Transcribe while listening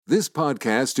This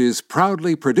podcast is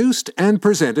proudly produced and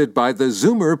presented by the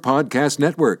Zoomer Podcast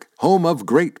Network, home of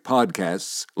great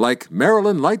podcasts like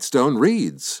Marilyn Lightstone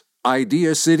Reads,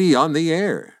 Idea City on the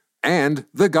Air, and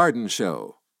The Garden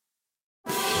Show.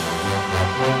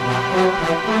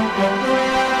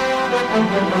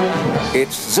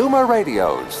 It's Zoomer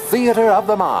Radio's Theater of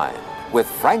the Mind with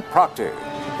Frank Proctor.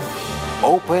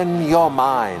 Open your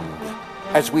mind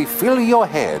as we fill your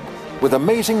head with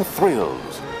amazing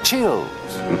thrills, chills,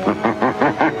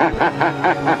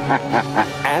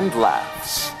 and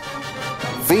laughs.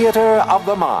 Theater of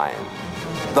the Mind.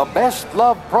 The best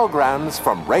love programs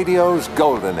from radio's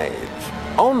golden age.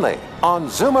 Only on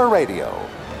Zoomer Radio.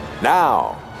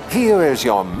 Now, here is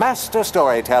your master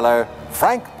storyteller,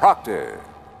 Frank Proctor.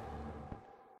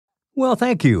 Well,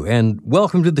 thank you, and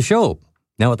welcome to the show.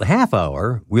 Now, at the half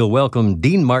hour, we'll welcome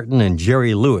Dean Martin and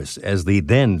Jerry Lewis as the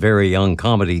then very young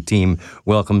comedy team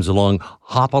welcomes along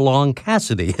Hopalong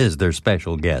Cassidy as their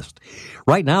special guest.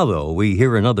 Right now, though, we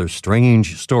hear another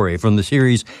strange story from the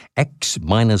series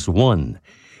X-1.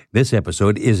 This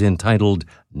episode is entitled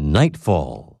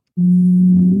Nightfall.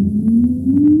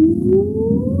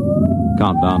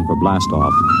 Countdown for blast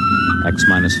off.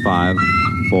 X-5,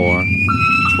 4,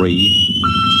 3,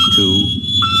 2,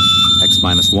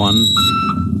 X-1,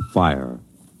 fire.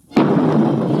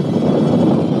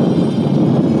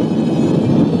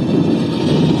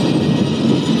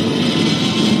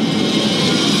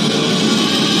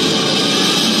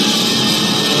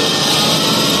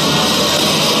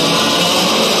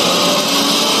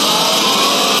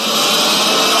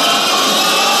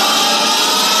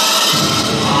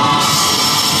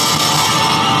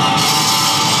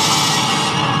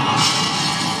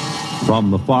 From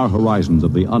the far horizons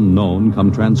of the unknown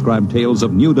come transcribed tales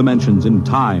of new dimensions in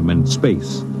time and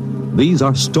space. These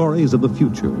are stories of the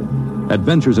future,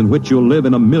 adventures in which you'll live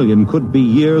in 1,000,000 could-be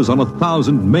years on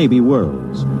 1,000 maybe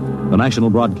worlds. The National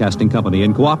Broadcasting Company,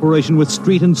 in cooperation with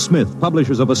Street and Smith,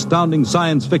 publishers of astounding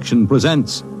science fiction,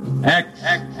 presents X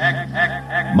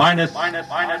minus 1.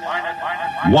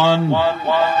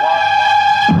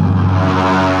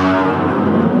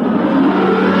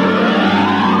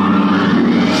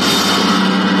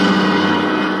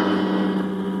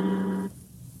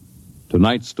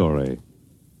 Tonight's story,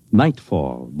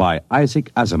 Nightfall, by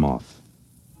Isaac Asimov.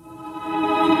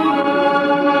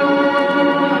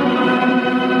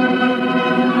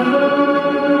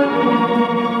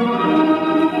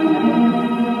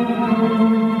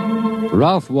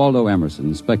 Ralph Waldo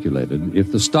Emerson speculated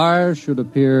if the stars should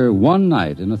appear one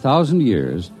night in 1,000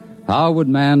 years, how would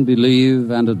man believe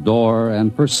and adore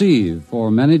and perceive for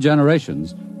many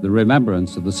generations the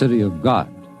remembrance of the city of God?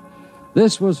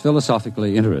 This was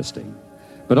philosophically interesting.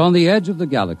 But on the edge of the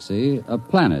galaxy, a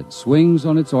planet swings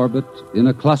on its orbit in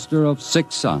a cluster of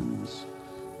 6 suns.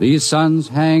 These suns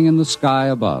hang in the sky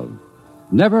above.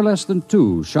 Never less than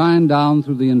 2 shine down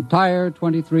through the entire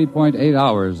 23.8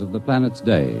 hours of the planet's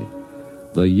day.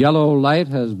 The yellow light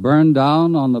has burned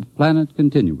down on the planet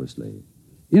continuously,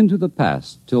 into the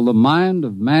past, till the mind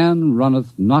of man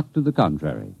runneth not to the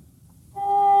contrary.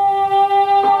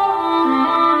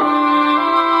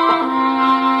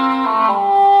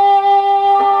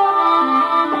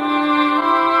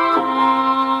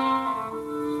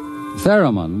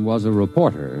 Theremin was a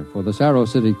reporter for the Saro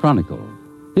City Chronicle.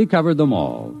 He covered them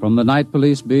all, from the night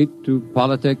police beat to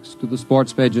politics to the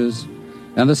sports pages,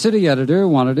 and the city editor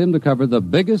wanted him to cover the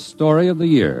biggest story of the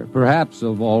year, perhaps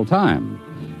of all time.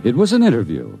 It was an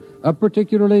interview, a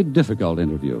particularly difficult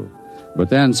interview. But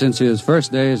then, since his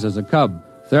first days as a cub,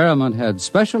 Theremin had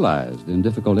specialized in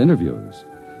difficult interviews.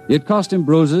 It cost him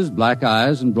bruises, black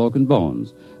eyes, and broken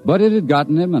bones, but it had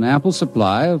gotten him an ample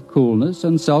supply of coolness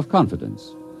and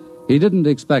self-confidence. He didn't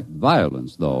expect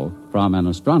violence, though, from an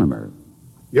astronomer.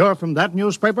 You're from that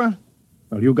newspaper?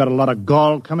 Well, you got a lot of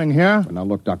gall coming here. Now,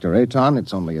 look, Dr. Aton,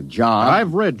 it's only a job.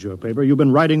 I've read your paper. You've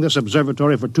been writing this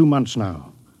observatory for 2 months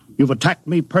now. You've attacked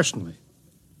me personally.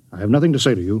 I have nothing to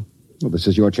say to you. Well, this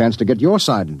is your chance to get your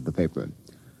side into the paper.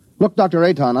 Look, Dr.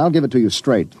 Aton, I'll give it to you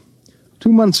straight.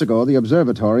 2 months ago, the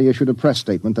observatory issued a press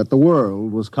statement that the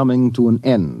world was coming to an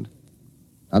end.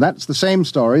 Now, that's the same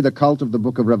story the cult of the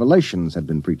Book of Revelations had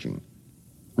been preaching.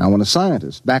 Now, when a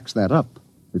scientist backs that up,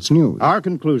 it's news. Our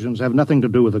conclusions have nothing to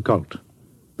do with the cult.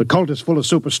 The cult is full of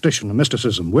superstition and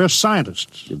mysticism. We're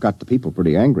scientists. You've got the people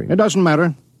pretty angry. It doesn't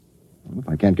matter. Well, if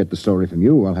I can't get the story from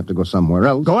you, I'll have to go somewhere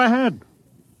else. Go ahead.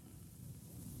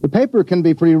 The paper can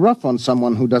be pretty rough on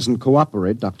someone who doesn't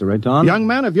cooperate, Dr. Aton. Young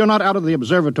man, if you're not out of the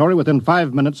observatory within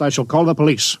 5 minutes, I shall call the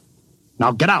police.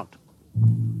 Now get out.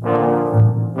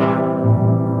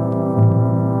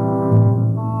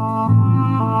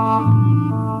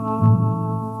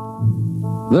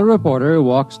 The reporter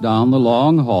walks down the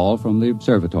long hall from the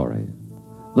observatory.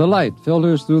 The light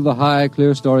filters through the high,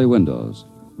 clear-story windows,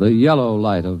 the yellow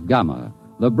light of Gamma,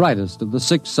 the brightest of the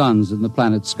 6 suns in the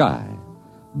planet's sky.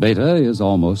 Beta is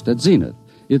almost at zenith.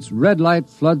 Its red light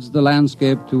floods the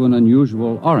landscape to an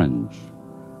unusual orange.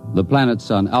 The planet's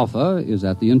sun Alpha is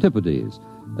at the antipodes,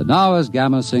 and now as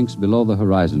Gamma sinks below the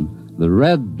horizon, the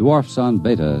red dwarf sun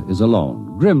Beta is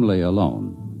alone, grimly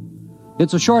alone.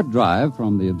 It's a short drive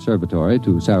from the observatory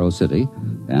to Cerro City,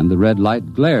 and the red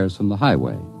light glares from the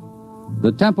highway.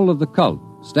 The Temple of the Cult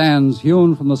stands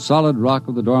hewn from the solid rock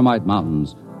of the Dormite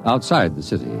Mountains outside the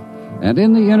city, and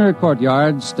in the inner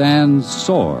courtyard stands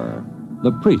Sor,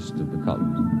 the priest of the cult.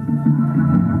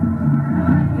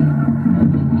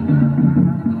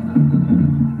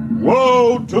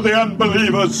 Woe to the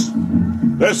unbelievers!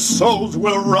 Their souls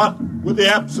will rot with the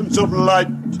absence of light.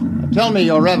 Tell me,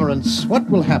 Your Reverence, what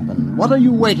will happen? What are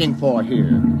you waiting for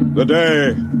here? The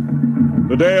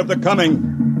day of the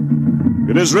coming.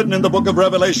 It is written in the book of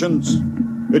Revelations.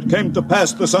 It came to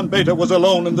pass the sun Beta was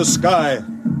alone in the sky,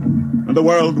 and the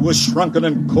world was shrunken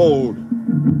and cold,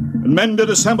 and men did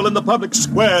assemble in the public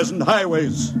squares and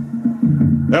highways.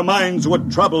 Their minds were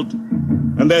troubled,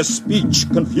 and their speech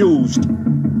confused,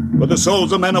 for the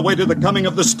souls of men awaited the coming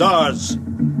of the stars.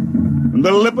 And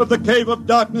the lip of the cave of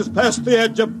darkness passed the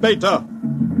edge of Beta,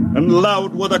 and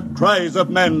loud were the cries of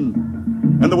men,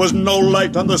 and there was no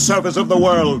light on the surface of the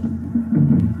world.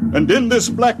 And in this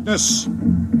blackness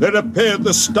there appeared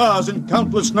the stars in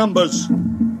countless numbers,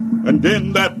 and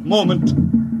in that moment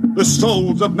the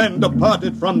souls of men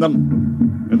departed from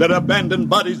them, and their abandoned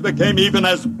bodies became even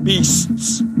as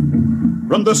beasts.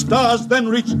 From the stars then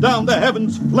reached down the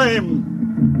heavens flame,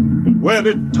 and where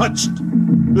it touched,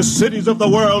 the cities of the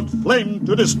world flamed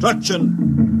to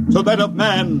destruction, so that of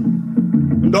man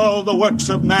and all the works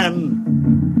of man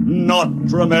naught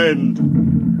remained.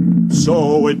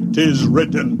 So it is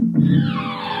written.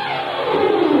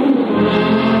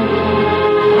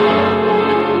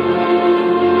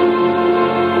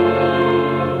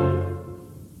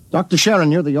 Dr.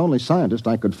 Sharon, you're the only scientist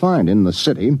I could find in the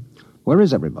city. Where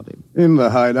is everybody? In the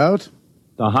hideout.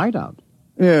 The hideout?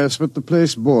 Yes, but the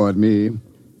place bored me.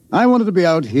 I wanted to be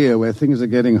out here where things are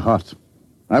getting hot.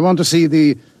 I want to see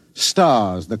the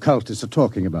stars the cultists are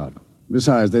talking about.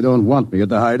 Besides, they don't want me at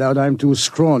the hideout. I'm too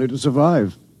scrawny to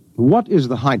survive. What is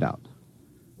the hideout?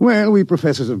 Well, we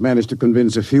professors have managed to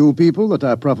convince a few people that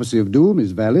our prophecy of doom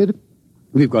is valid.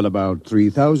 We've got about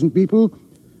 3,000 people.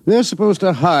 They're supposed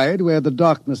to hide where the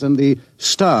darkness and the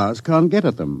stars can't get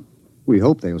at them. We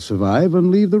hope they'll survive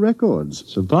and leave the records.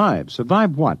 Survive?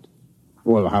 Survive what?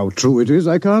 Well, how true it is,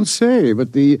 I can't say,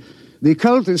 but the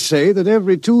cultists say that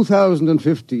every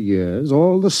 2,050 years,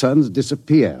 all the suns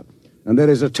disappear, and there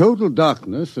is a total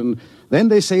darkness, and then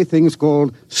they say things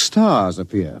called stars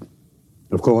appear.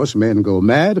 Of course, men go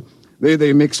mad.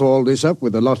 They mix all this up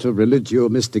with a lot of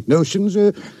religio-mystic notions,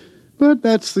 but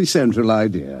that's the central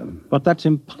idea. But that's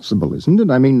impossible, isn't it?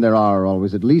 I mean, there are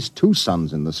always at least 2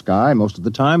 suns in the sky, most of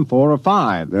the time 4 or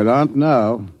 5. There aren't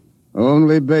now.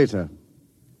 Only Beta.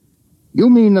 You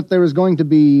mean that there is going to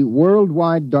be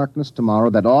worldwide darkness tomorrow,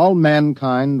 that all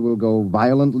mankind will go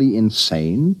violently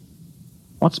insane?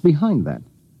 What's behind that?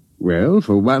 Well,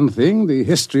 for one thing, the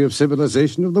history of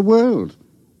civilization of the world.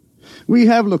 We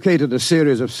have located a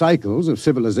series of cycles of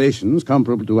civilizations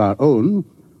comparable to our own,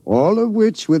 all of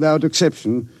which, without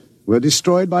exception, were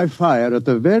destroyed by fire at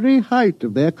the very height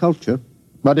of their culture.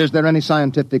 But is there any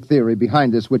scientific theory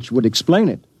behind this which would explain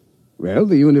it? Well,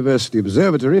 the University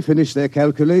Observatory finished their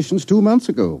calculations 2 months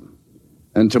ago.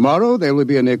 And tomorrow there will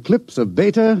be an eclipse of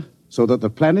Beta so that the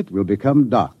planet will become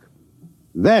dark.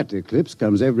 That eclipse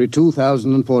comes every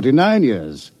 2,049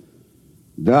 years.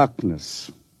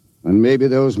 Darkness. And maybe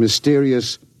those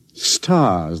mysterious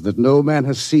stars that no man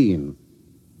has seen.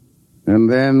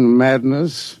 And then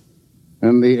madness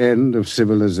and the end of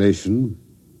civilization.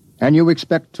 And you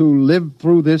expect to live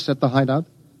through this at the hideout?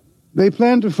 They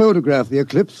plan to photograph the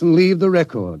eclipse and leave the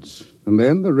records. And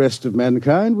then the rest of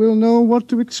mankind will know what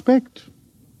to expect.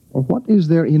 Well, what is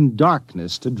there in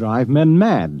darkness to drive men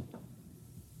mad?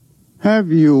 Have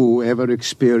you ever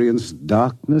experienced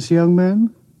darkness, young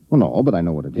man? Well, no, but I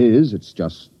know what it is. It's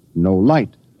just no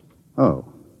light. Oh.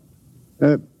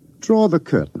 Draw the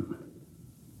curtain.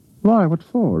 Why, what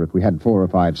for? If we had 4 or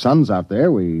 5 suns out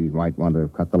there, we might want to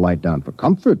cut the light down for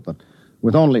comfort, but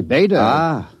with only Beta...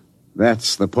 Ah,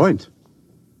 that's the point.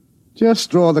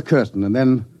 Just draw the curtain and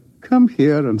then come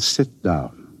here and sit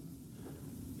down.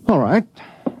 All right.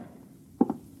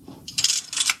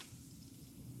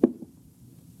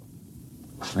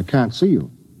 I can't see you.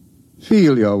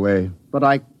 Feel your way. But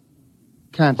I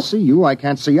can't see you. I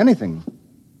can't see anything.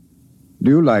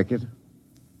 Do you like it?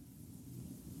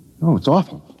 Oh, it's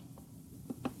awful.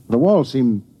 The walls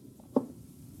seem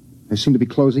to be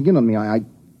closing in on me. I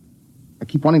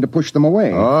keep wanting to push them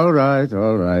away. All right.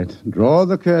 Draw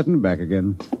the curtain back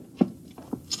again.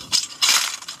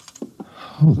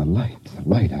 Oh, the light.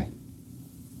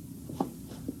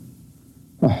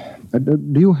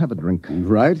 Do you have a drink?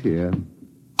 Right here.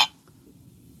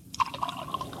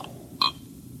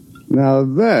 Now,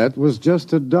 that was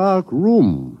just a dark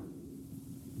room.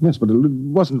 Yes, but it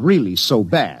wasn't really so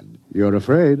bad. You're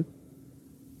afraid?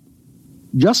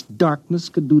 Just darkness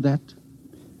could do that?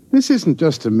 This isn't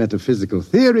just a metaphysical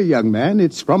theory, young man.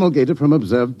 It's promulgated from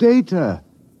observed data.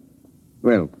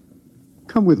 Well,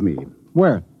 come with me.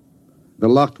 Where? The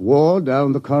locked wall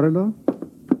down the corridor.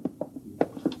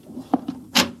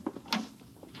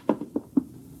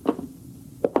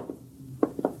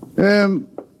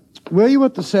 Were you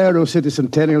at the Saro City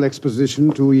Centennial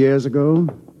Exposition 2 years ago?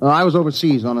 I was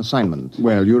overseas on assignment.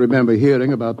 Well, you remember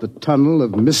hearing about the tunnel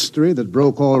of mystery that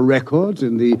broke all records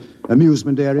in the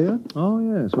amusement area? Oh,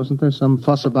 yes. Wasn't there some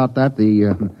fuss about that?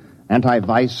 The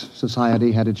Anti-Vice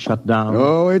Society had it shut down.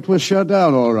 Oh, it was shut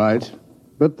down, all right.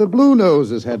 But the Blue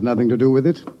Noses had nothing to do with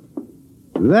it.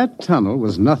 That tunnel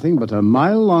was nothing but a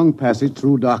mile-long passage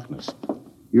through darkness.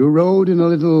 You rode in a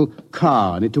little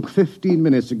car, and it took 15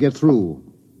 minutes to get through.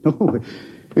 Oh,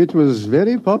 it was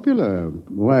very popular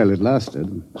while it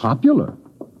lasted. Popular?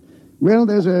 Well,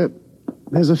 there's a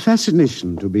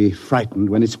fascination to be frightened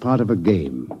when it's part of a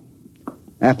game.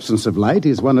 Absence of light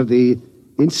is one of the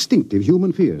instinctive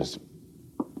human fears.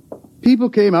 People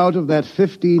came out of that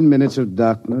 15 minutes of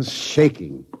darkness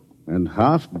shaking and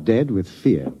half dead with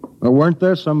fear. Weren't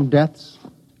there some deaths?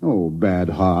 Oh, bad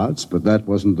hearts, but that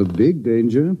wasn't the big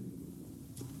danger.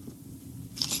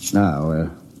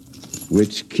 Now,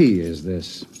 which key is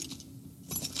this?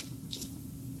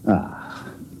 Ah.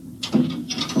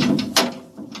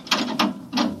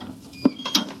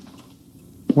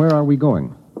 Where are we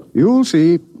going? You'll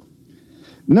see.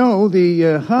 No,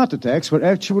 the heart attacks were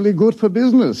actually good for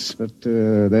business, but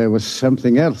there was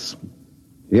something else.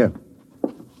 Here,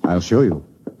 I'll show you.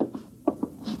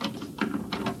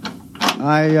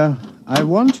 I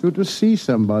want you to see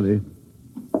somebody.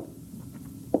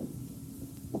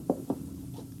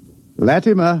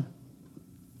 Latimer.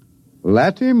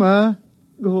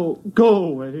 Go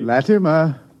away.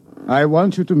 Latimer, I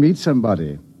want you to meet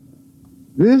somebody.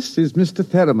 This is Mr.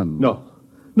 Theremin.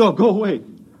 No, go away.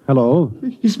 Hello?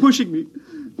 He's pushing me.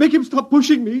 Make him stop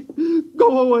pushing me.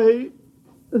 Go away.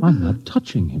 I'm not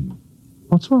touching him.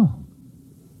 What's wrong?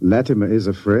 Latimer is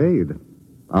afraid,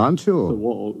 aren't you? The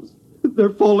walls. They're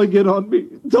falling in on me.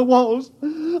 The walls.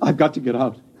 I've got to get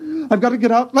out.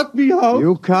 Let me out.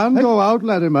 You can't go out,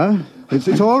 Latimer.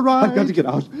 It's all right. I've got to get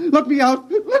out. Let me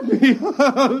out.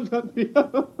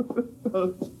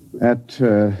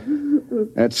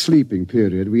 At sleeping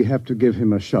period, we have to give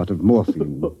him a shot of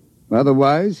morphine.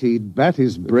 Otherwise, he'd bat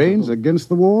his brains against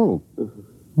the wall.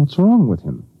 What's wrong with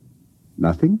him?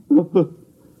 Nothing.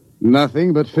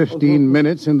 Nothing but 15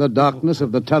 minutes in the darkness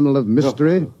of the tunnel of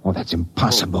mystery. Oh, that's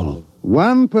impossible.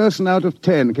 1 person out of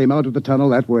 10 came out of the tunnel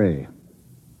that way.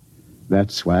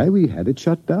 That's why we had it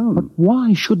shut down. But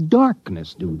why should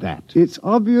darkness do that? It's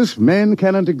obvious men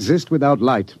cannot exist without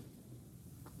light.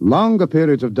 Longer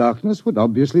periods of darkness would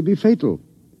obviously be fatal.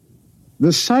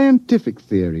 The scientific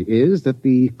theory is that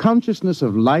the consciousness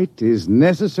of light is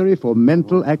necessary for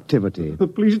mental activity.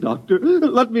 Please, doctor,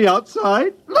 let me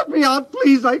outside. Let me out,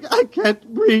 please. I can't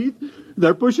breathe.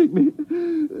 They're pushing me.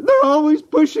 They're always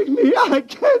pushing me. I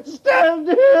can't stand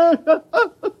here.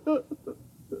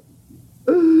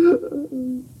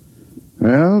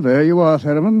 Well, there you are,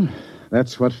 Theremin.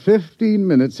 That's what 15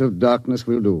 minutes of darkness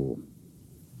will do.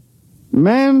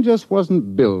 Man just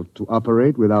wasn't built to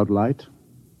operate without light.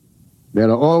 There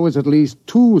are always at least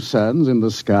 2 suns in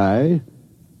the sky,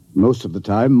 most of the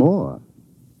time more.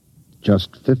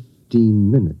 Just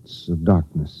 15 minutes of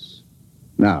darkness.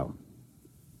 Now,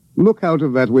 look out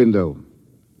of that window.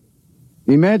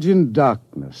 Imagine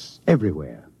darkness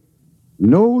everywhere.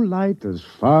 No light as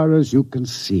far as you can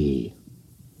see.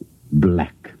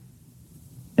 Black.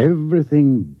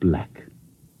 Everything black.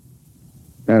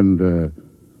 And,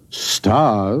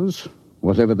 stars,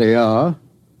 whatever they are.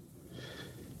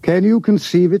 Can you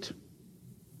conceive it?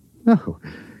 No,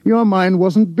 your mind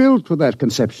wasn't built for that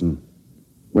conception.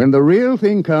 When the real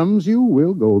thing comes, you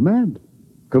will go mad.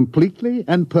 Completely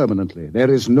and permanently.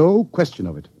 There is no question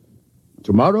of it.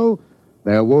 Tomorrow,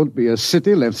 there won't be a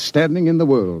city left standing in the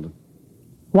world.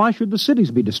 Why should the cities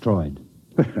be destroyed?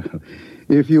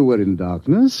 If you were in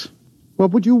darkness,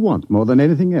 what would you want more than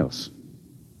anything else?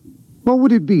 What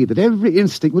would it be that every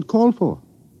instinct would call for?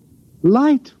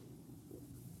 Light.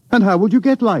 And how would you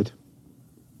get light?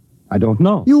 I don't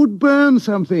know. You'd burn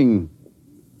something.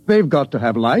 They've got to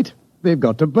have light. They've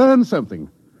got to burn something.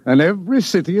 And every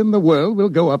city in the world will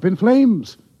go up in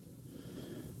flames.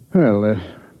 Well,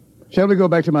 shall we go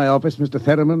back to my office, Mr.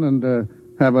 Theremin, and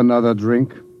have another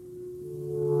drink?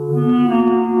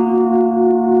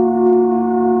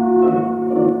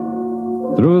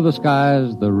 Through the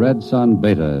skies, the red sun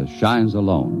Beta shines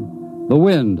alone. The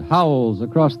wind howls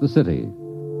across the city.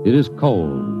 It is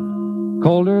cold,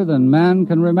 colder than man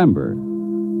can remember.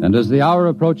 And as the hour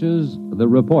approaches, the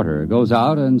reporter goes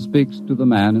out and speaks to the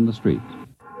man in the street.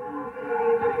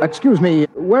 Excuse me,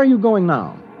 where are you going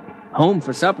now? Home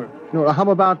for supper. No, how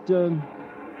about,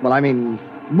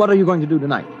 what are you going to do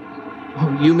tonight?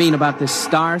 Oh, you mean about this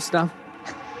star stuff?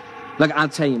 Look, I'll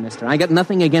tell you, mister, I got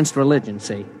nothing against religion,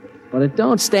 see? But it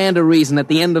don't stand to reason that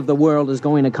the end of the world is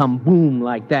going to come boom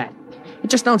like that. It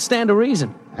just don't stand to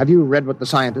reason. Have you read what the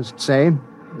scientists say?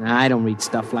 Nah, I don't read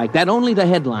stuff like that, only the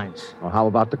headlines. Or how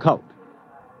about the cult?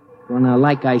 Well, now,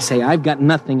 like I say, I've got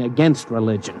nothing against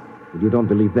religion. But you don't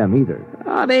believe them either.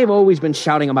 They've always been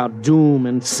shouting about doom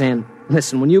and sin.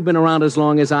 Listen, when you've been around as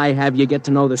long as I have, you get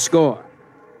to know the score.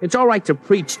 It's all right to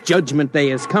preach Judgment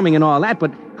Day is coming and all that,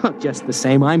 but just the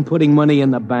same, I'm putting money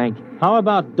in the bank. How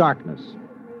about darkness?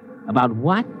 About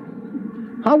what?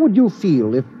 How would you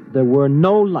feel if there were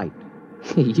no light?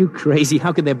 You crazy.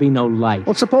 How could there be no light?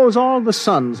 Well, suppose all the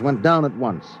suns went down at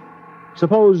once.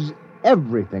 Suppose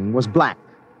everything was black.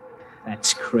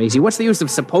 That's crazy. What's the use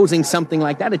of supposing something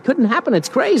like that? It couldn't happen. It's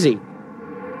crazy.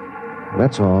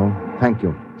 That's all. Thank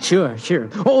you. Sure.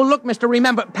 Oh, look, mister,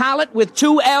 remember, pallet with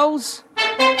 2 L's?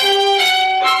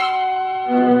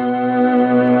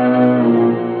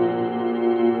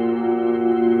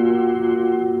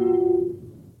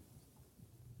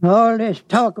 All this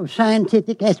talk of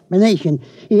scientific explanation,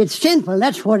 it's sinful,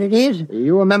 that's what it is. Are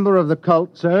you a member of the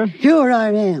cult, sir? Sure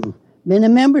I am. Been a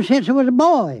member since I was a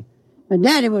boy. My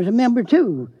daddy was a member,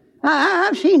 too.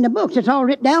 I've seen the books. It's all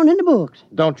written down in the books.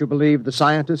 Don't you believe the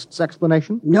scientists'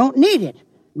 explanation? Don't need it.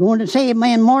 I'm going to save my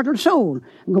immortal soul.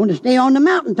 I'm going to stay on the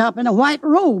mountaintop in a white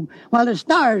robe while the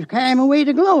stars carry me away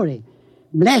to glory.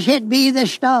 Blessed be the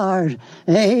stars.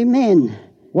 Amen.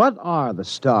 What are the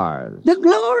stars? The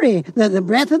glory, the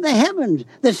breath of the heavens,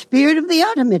 the spirit of the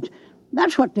ultimate.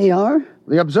 That's what they are.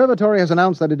 The observatory has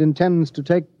announced that it intends to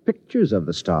take pictures of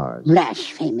the stars.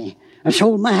 Blasphemy. I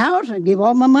sold my house. I gave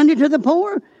all my money to the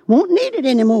poor. Won't need it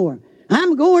anymore.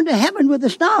 I'm going to heaven with the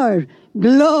stars.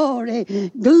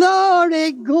 Glory,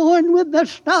 glory, going with the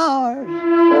stars.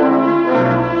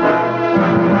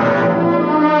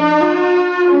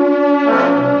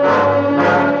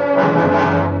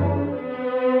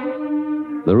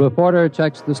 The reporter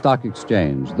checks the stock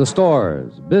exchange, the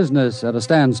stores, business at a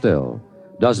standstill.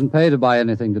 Doesn't pay to buy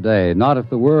anything today, not if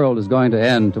the world is going to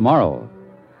end tomorrow.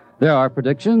 There are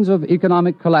predictions of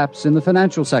economic collapse in the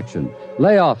financial section,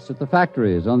 layoffs at the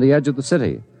factories on the edge of the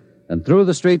city. And through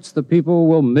the streets, the people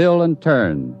will mill and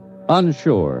turn,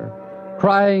 unsure,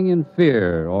 crying in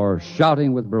fear or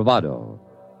shouting with bravado.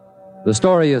 The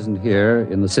story isn't here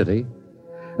in the city.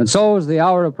 And so as the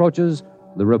hour approaches,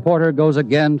 the reporter goes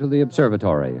again to the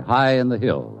observatory, high in the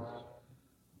hills.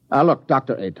 Look,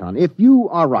 Dr. Aton, if you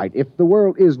are right, if the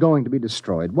world is going to be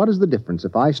destroyed, what is the difference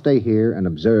if I stay here and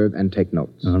observe and take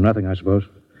notes? Nothing, I suppose.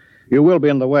 You will be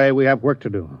in the way. We have work to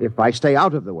do. If I stay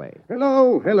out of the way.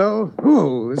 Hello.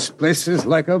 Oh, this place is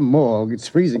like a morgue. It's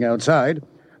freezing outside.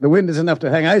 The wind is enough to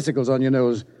hang icicles on your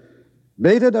nose.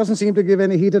 Beta doesn't seem to give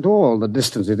any heat at all, the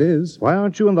distance it is. Why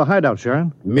aren't you in the hideout,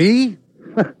 Sharon? Me?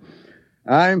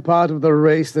 I'm part of the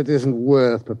race that isn't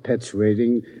worth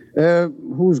perpetuating.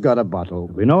 Who's got a bottle?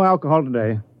 There'll be no alcohol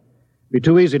today. Be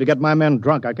too easy to get my men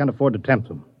drunk. I can't afford to tempt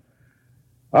them.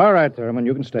 All right, Thurman,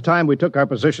 you can stay. Time we took our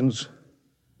positions,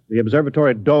 the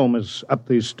observatory dome is up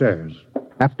these stairs.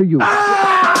 After you.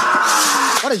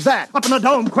 Ah! What is that? Up in the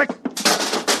dome, quick!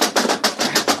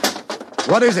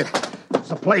 What is it? It's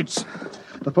the plates.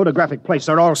 The photographic plates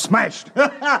are all smashed. There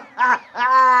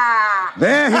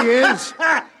he is.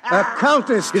 A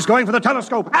cultist. He's going for the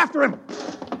telescope. After him.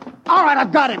 All right,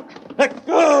 I've got him. Let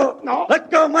go. No.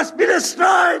 Let go. Must be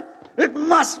destroyed. It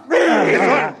must be.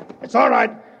 It's all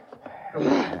right.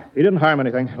 He didn't harm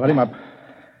anything. Let him up.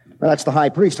 Well, that's the high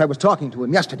priest. I was talking to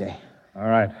him yesterday. All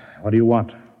right. What do you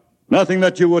want? Nothing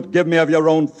that you would give me of your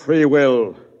own free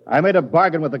will. I made a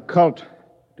bargain with the cult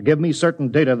to give me certain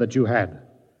data that you had.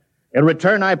 In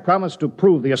return, I promised to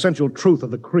prove the essential truth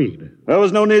of the creed. There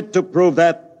was no need to prove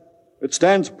that. It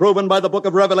stands proven by the book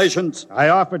of Revelations. I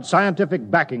offered scientific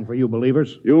backing for you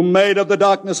believers. You made of the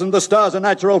darkness and the stars a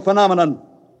natural phenomenon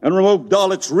and removed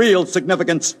all its real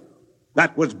significance.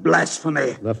 That was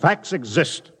blasphemy. The facts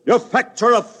exist. Your facts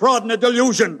are a fraud and a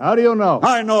delusion. How do you know?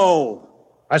 I know.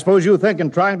 I suppose you think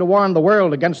in trying to warn the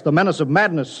world against the menace of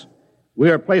madness, we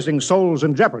are placing souls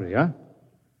in jeopardy, huh?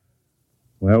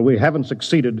 Well, we haven't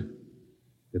succeeded.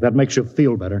 If that makes you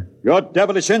feel better. Your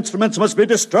devilish instruments must be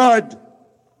destroyed.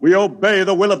 We obey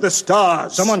the will of the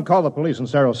stars. Someone call the police in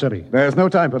Cerro City. There's no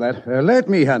time for that. Let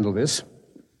me handle this.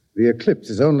 The eclipse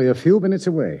is only a few minutes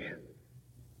away.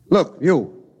 Look,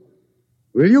 you.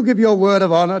 Will you give your word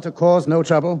of honor to cause no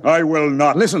trouble? I will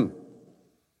not. Listen.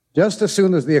 Just as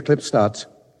soon as the eclipse starts,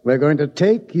 we're going to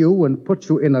take you and put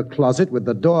you in a closet with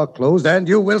the door closed, and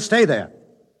you will stay there.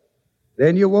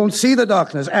 Then you won't see the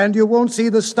darkness, and you won't see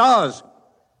the stars.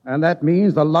 And that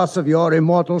means the loss of your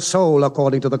immortal soul,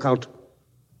 according to the cult.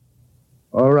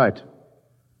 All right.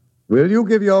 Will you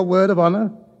give your word of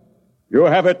honor? You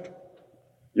have it.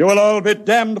 You will all be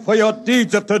damned for your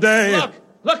deeds of today.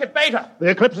 Look at Beta. The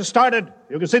eclipse has started.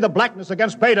 You can see the blackness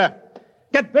against Beta.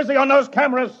 Get busy on those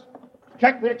cameras.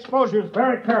 Check the exposures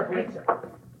very carefully.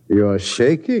 You're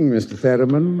shaking, Mr.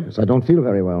 Theremin. Yes, I don't feel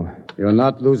very well. You're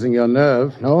not losing your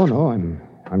nerve. No,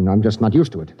 I'm just not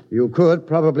used to it. You could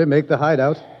probably make the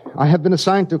hideout. I have been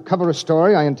assigned to cover a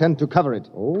story. I intend to cover it.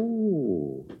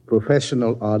 Oh,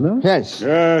 professional honor? Yes.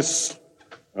 Yes.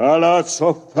 Allah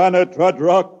Sophanet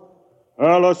Radrock.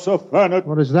 Allah Sophanet.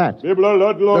 What is that? The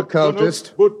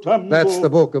cultist. That's the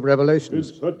book of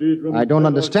Revelations. I don't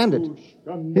understand it.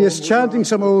 He is chanting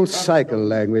some old cycle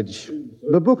language.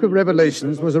 The book of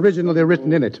Revelations was originally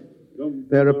written in it.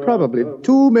 There are probably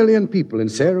 2 million people in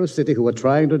Cerro City who are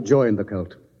trying to join the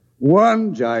cult.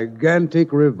 One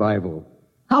gigantic revival.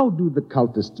 How do the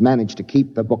cultists manage to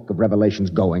keep the book of Revelations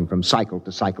going from cycle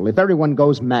to cycle if everyone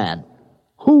goes mad?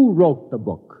 Who wrote the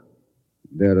book?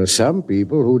 There are some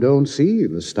people who don't see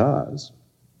the stars.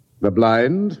 The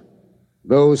blind,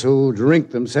 those who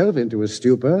drink themselves into a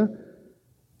stupor,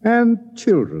 and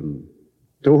children,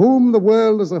 to whom the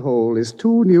world as a whole is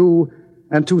too new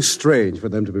and too strange for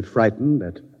them to be frightened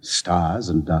at stars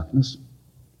and darkness.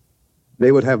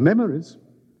 They would have memories,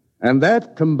 and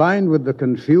that, combined with the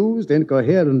confused,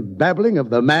 incoherent babbling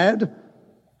of the mad,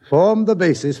 form the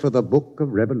basis for the book of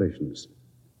Revelations.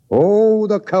 Oh,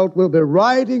 the cult will be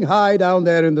riding high down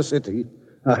there in the city.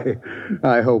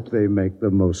 I hope they make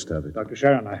the most of it. Dr.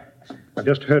 Sharon, I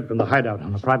just heard from the hideout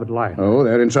on a private line. Oh,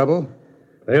 they're in trouble?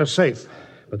 They are safe,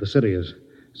 but the city is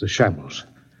a shambles.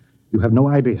 You have no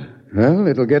idea. Well,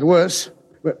 it'll get worse.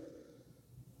 But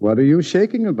what are you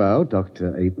shaking about,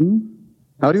 Dr. Ayton?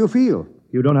 How do you feel?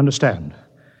 You don't understand.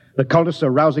 The cultists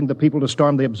are rousing the people to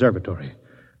storm the observatory,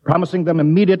 promising them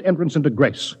immediate entrance into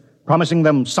grace, promising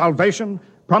them salvation,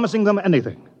 promising them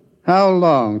anything. How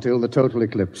long till the total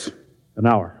eclipse? An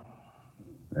hour.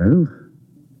 Well,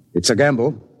 it's a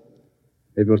gamble.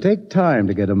 It will take time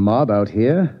to get a mob out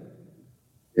here.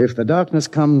 If the darkness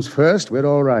comes first, we're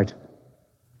all right.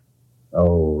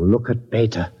 Oh, look at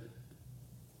Beta.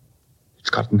 It's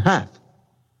cut in half.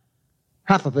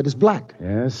 Half of it is black.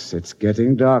 Yes, it's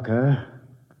getting darker.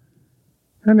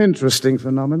 An interesting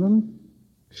phenomenon.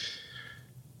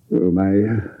 Oh,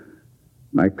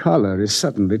 my collar is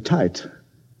suddenly tight.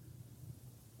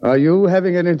 Are you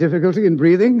having any difficulty in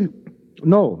breathing?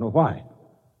 No, why?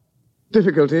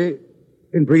 Difficulty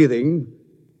in breathing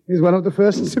is one of the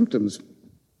first symptoms.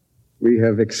 We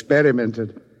have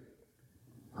experimented.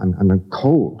 I'm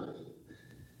cold.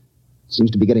 It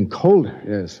seems to be getting colder.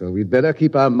 Yes, well, we'd better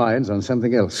keep our minds on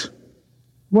something else.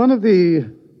 One of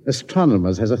the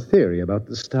astronomers has a theory about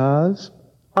the stars,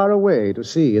 far away to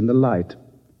see in the light.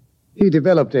 He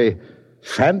developed a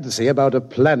fantasy about a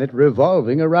planet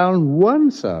revolving around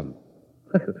one sun.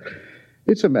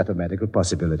 It's a mathematical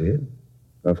possibility.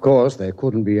 Of course, there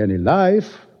couldn't be any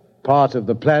life. Part of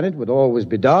the planet would always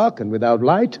be dark and without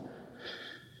light.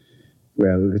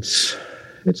 Well,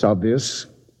 it's obvious.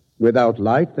 Without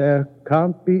light, there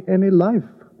can't be any life.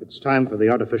 It's time for the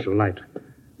artificial light.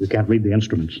 We can't read the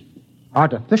instruments.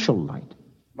 Artificial light?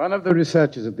 One of the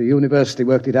researchers at the university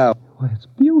worked it out. Why, it's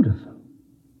beautiful.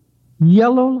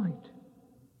 Yellow light.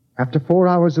 After 4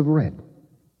 hours of red.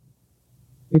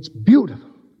 It's beautiful.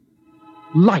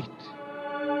 Light.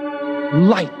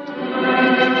 Light.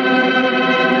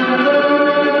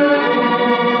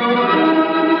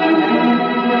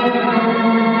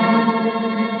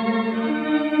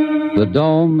 The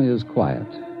dome is quiet.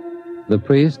 The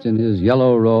priest in his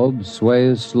yellow robe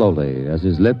sways slowly as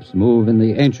his lips move in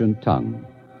the ancient tongue.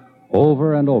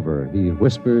 Over and over, he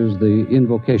whispers the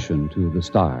invocation to the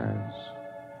stars.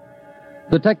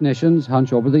 The technicians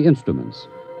hunch over the instruments,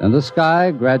 and the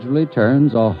sky gradually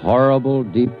turns a horrible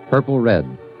deep purple red,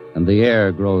 and the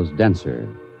air grows denser.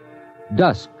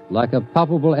 Dusk like a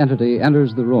palpable entity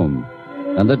enters the room,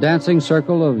 and the dancing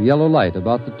circle of yellow light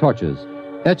about the torches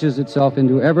etches itself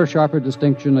into ever sharper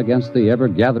distinction against the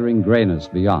ever-gathering grayness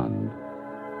beyond.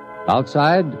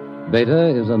 Outside, Beta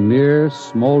is a mere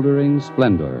smoldering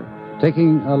splendor,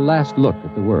 taking a last look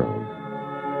at the world.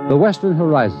 The western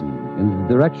horizon, in the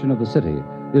direction of the city,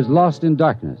 is lost in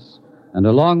darkness, and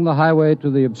along the highway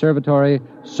to the observatory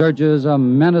surges a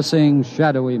menacing,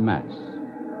 shadowy mass.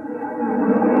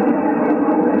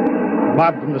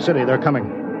 Mob from the city, they're coming.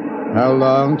 How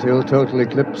long till total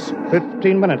eclipse?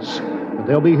 15 minutes, but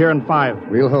they'll be here in 5.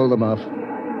 We'll hold them off.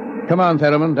 Come on,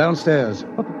 Theremin, downstairs.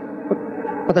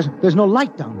 But there's no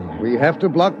light down there. We have to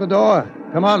block the door.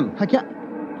 Come on. I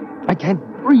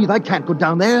can't breathe. I can't go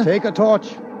down there. Take a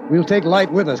torch. We'll take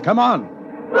light with us. Come on.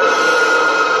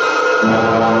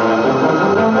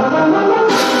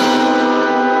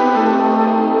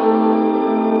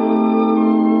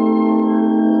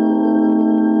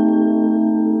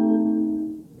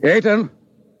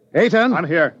 Eitan. I'm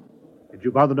here. Did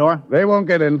you bar the door? They won't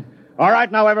get in. All right,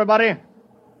 now, everybody.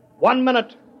 1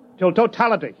 minute till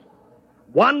totality.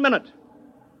 1 minute.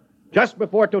 Just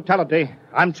before totality,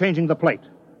 I'm changing the plate.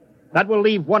 That will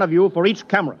leave one of you for each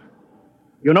camera.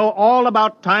 You know all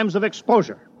about times of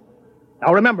exposure.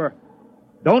 Now remember,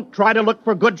 don't try to look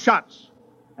for good shots.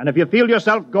 And if you feel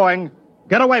yourself going,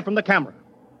 get away from the camera.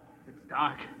 It's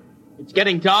dark. It's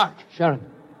getting dark.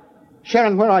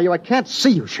 Sharon, where are you? I can't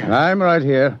see you, Sharon. I'm right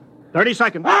here. 30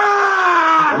 seconds.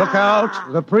 Look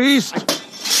out. The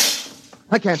priest.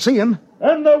 I can't see him.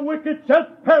 And the wicked shall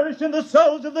perish, and the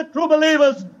souls of the true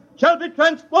believers shall be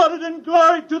transported in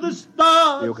glory to the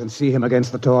stars. You can see him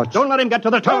against the torch. Don't let him get to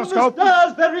the telescope. From the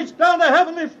stars there reached down a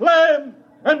heavenly flame,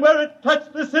 and where it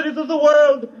touched the cities of the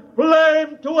world,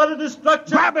 flame to utter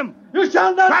destruction. Grab him! You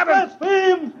shall not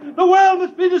blaspheme! The world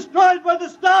must be destroyed by the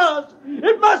stars!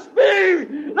 It must be!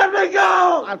 Let me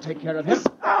go! I'll take care of him.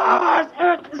 Stars!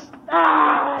 The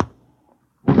stars!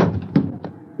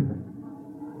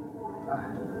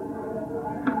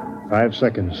 5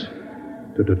 seconds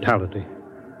to totality.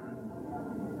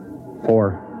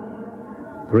 4,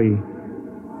 3,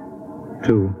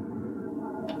 2,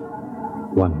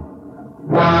 1.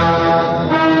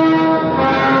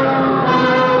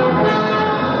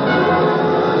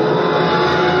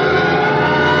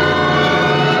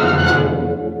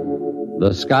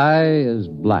 The sky is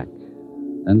black,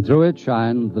 and through it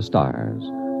shine the stars.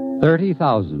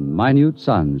 30,000 minute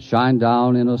suns shine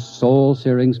down in a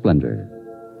soul-searing splendor.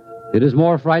 It is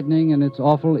more frightening in its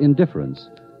awful indifference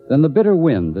than the bitter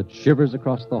wind that shivers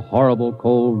across the horrible,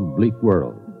 cold, bleak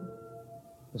world.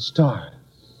 The stars.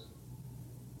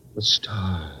 The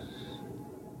stars.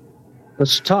 The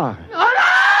stars.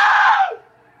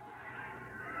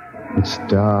 It's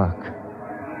dark.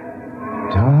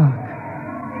 Dark.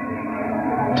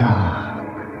 Dark.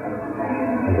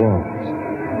 The walls.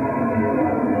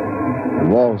 The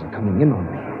walls are coming in on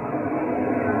me.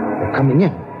 They're coming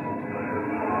in.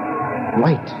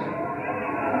 Light.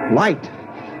 Light.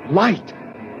 Light.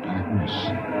 Darkness.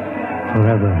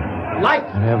 Forever. Light!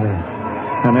 And ever.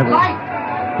 And ever.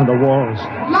 Light! And the walls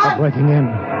are breaking in.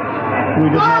 We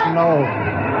did not know.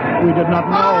 We did not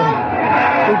know.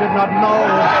 We did not know.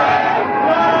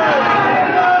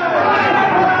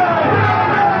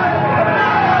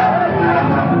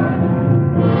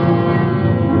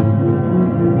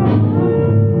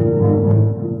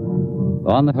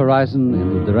 On the horizon,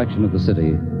 in the direction of the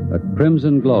city, a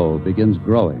crimson glow begins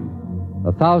growing.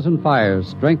 1,000 fires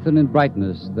strengthen in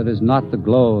brightness that is not the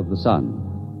glow of the sun.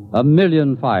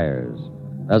 1,000,000 fires,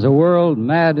 as a world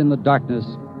mad in the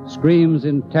darkness screams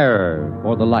in terror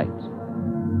for the light.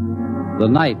 The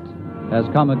night has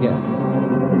come again.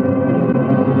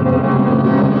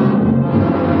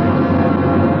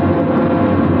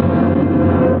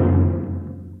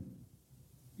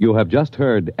 You have just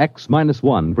heard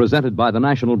X-1, presented by the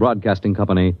National Broadcasting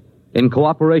Company in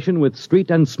cooperation with Street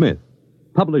and Smith,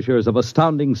 publishers of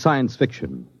astounding science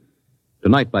fiction.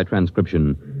 Tonight, by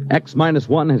transcription,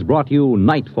 X-1 has brought you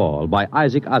Nightfall by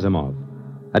Isaac Asimov,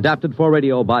 adapted for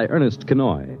radio by Ernest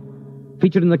Kinoy.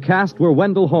 Featured in the cast were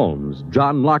Wendell Holmes,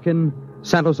 John Larkin,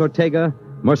 Santos Ortega,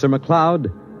 Mercer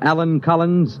McLeod, Alan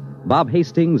Collins, Bob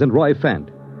Hastings, and Roy Fent.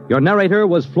 Your narrator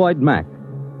was Floyd Mack.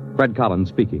 Fred Collins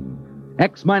speaking.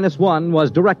 X-1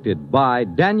 was directed by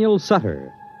Daniel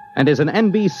Sutter and is an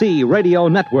NBC Radio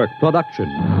Network production.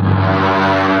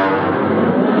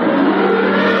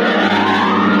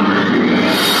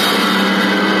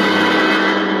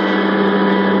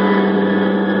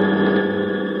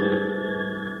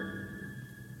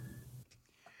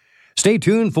 Stay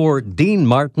tuned for Dean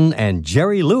Martin and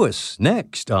Jerry Lewis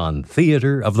next on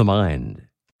Theater of the Mind.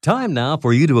 Time now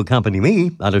for you to accompany me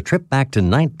on a trip back to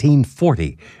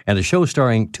 1940 and a show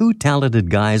starring two talented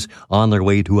guys on their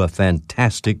way to a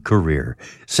fantastic career.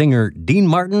 Singer Dean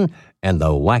Martin and the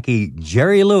wacky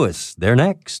Jerry Lewis. They're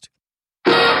next.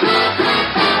 It's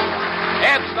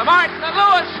the Martin and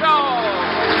Lewis Show!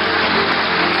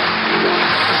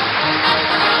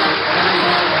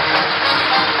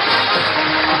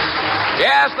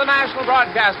 Yes, the National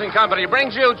Broadcasting Company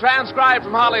brings you, transcribed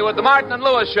from Hollywood, the Martin and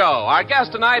Lewis Show. Our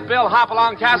guest tonight, Bill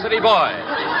Hopalong Cassidy Boy.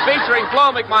 Featuring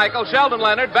Flo McMichael, Sheldon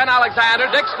Leonard, Ben Alexander,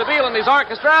 Dick Stabile and his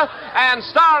orchestra, and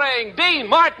starring Dean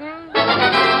Martin.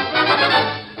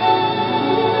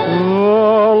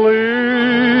 The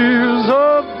leaves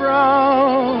of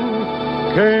brown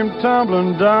came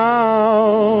tumbling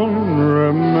down,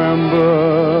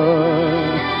 remember,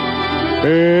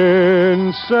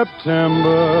 in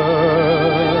September,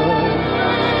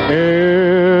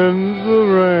 in the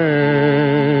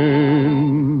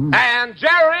rain. And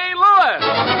Jerry Lewis.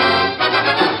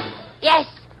 Yes,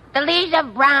 the leaves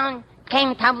of brown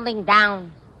came tumbling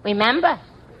down, remember,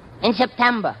 in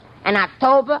September, and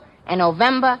October, and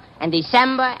November, and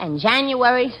December, and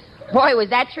January. Boy, was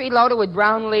that tree loaded with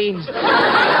brown leaves.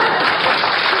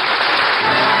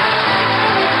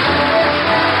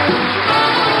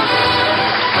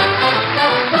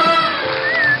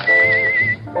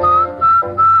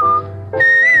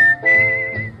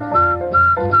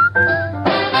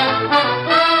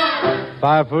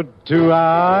 5'2"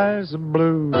 eyes of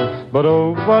blue, but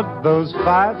oh, what those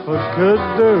 5 foot could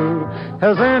do.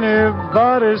 Has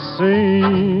anybody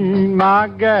seen my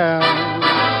gal?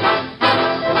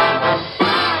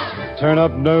 Turn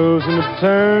up nose and a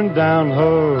turn down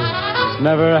hose,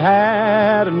 never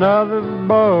had another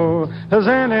beau. Has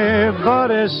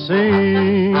anybody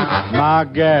seen my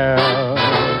gal?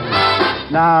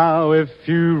 Now if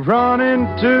you run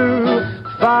into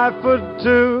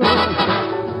 5'2",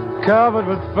 covered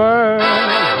with fur,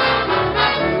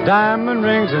 diamond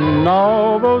rings and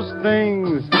all those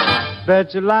things,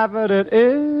 bet your life that it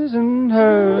isn't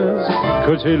hers.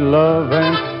 Could she love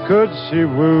and could she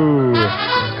woo?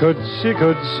 Could she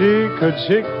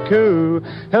coo?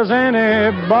 Has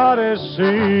anybody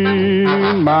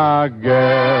seen my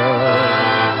gal?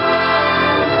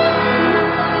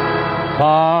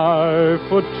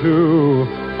 5'2",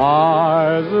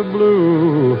 eyes are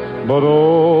blue, but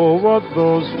oh, what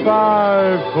those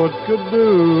 5 foot could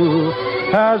do.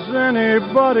 Has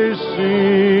anybody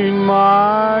seen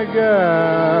my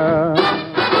gal?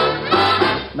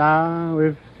 Now,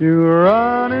 if you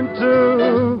run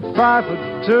into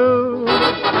 5'2",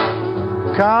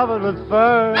 covered with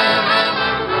fur,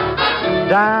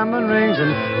 diamond rings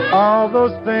and all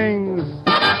those things,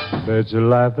 bet your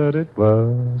life that it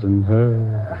wasn't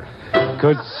her.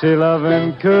 Could she love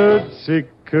and could she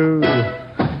coo?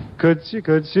 Could she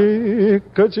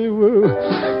woo?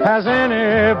 Has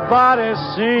anybody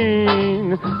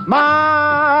seen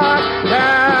my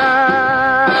cat?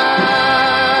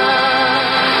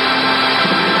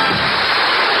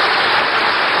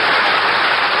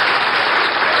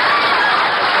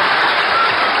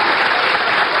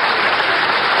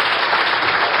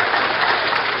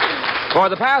 For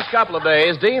the past couple of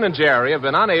days, Dean and Jerry have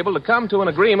been unable to come to an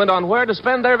agreement on where to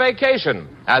spend their vacation.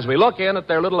 As we look in at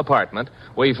their little apartment,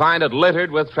 we find it littered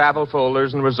with travel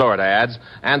folders and resort ads,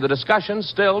 and the discussion's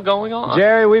still going on.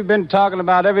 Jerry, we've been talking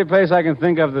about every place I can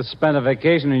think of to spend a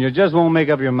vacation, and you just won't make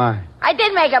up your mind. I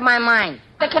did make up my mind.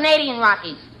 The Canadian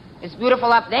Rockies. It's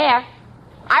beautiful up there.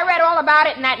 I read all about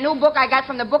it in that new book I got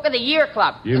from the Book of the Year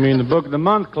Club. You mean the Book of the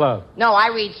Month Club? No, I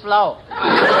read slow.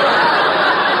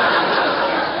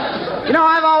 You know,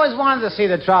 I've always wanted to see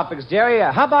the tropics, Jerry.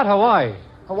 How about Hawaii?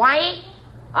 Hawaii?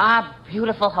 Ah,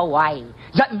 beautiful Hawaii.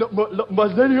 Nah,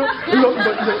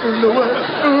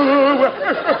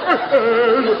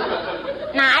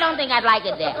 I don't think I'd like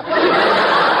it there.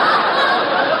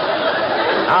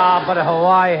 Ah, but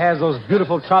Hawaii has those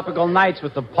beautiful tropical nights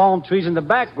with the palm trees in the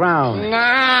background.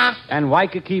 Nah. And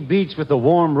Waikiki Beach with the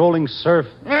warm rolling surf.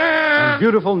 Nah. And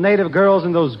beautiful native girls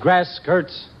in those grass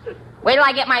skirts. Wait till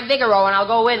I get my Vigoro and I'll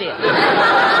go with you.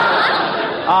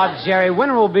 Ah, Jerry,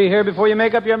 winter will be here before you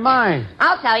make up your mind.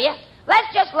 I'll tell you.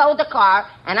 Let's just load the car,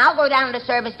 and I'll go down to the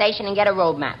service station and get a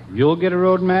road map. You'll get a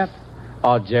road map?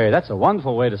 Oh, Jerry, that's a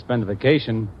wonderful way to spend a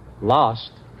vacation. Lost.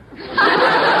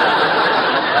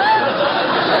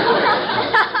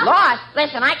 Lost?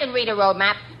 Listen, I can read a road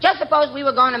map. Just suppose we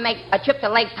were going to make a trip to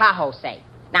Lake Tahoe, say.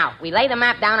 Now, we lay the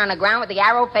map down on the ground with the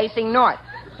arrow facing north,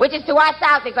 which is to our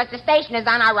south because the station is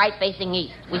on our right facing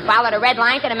east. We follow the red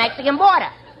line to the Mexican border.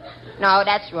 No,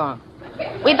 that's wrong.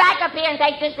 We back up here and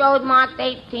take this road marked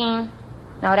 18.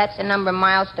 No, that's the number of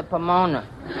miles to Pomona.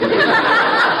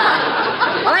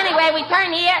 Well, anyway, we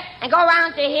turn here and go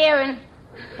around to here and...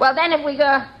 Well, then if we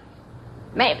go...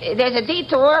 Maybe there's a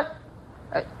detour.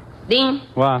 Dean?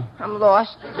 What? I'm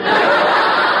lost.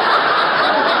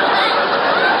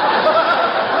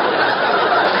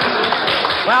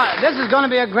 Well, this is going to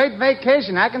be a great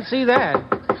vacation. I can see that.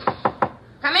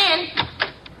 Come in.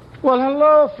 Well,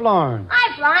 hello, Florence.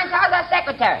 Hi, Florence. How's our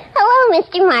secretary? Hello,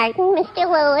 Mr. Martin, Mr.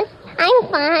 Lewis. I'm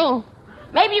fine.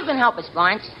 Maybe you can help us,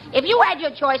 Florence. If you had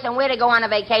your choice on where to go on a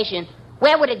vacation,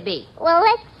 where would it be? Well,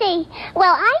 let's see.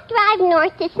 Well, I drive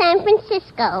north to San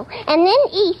Francisco, and then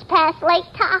east past Lake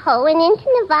Tahoe and into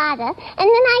Nevada, and then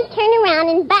I turn around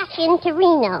and back into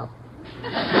Reno.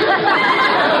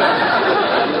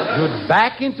 You're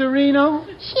back into Reno?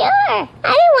 Sure. I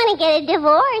didn't want to get a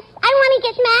divorce. I want to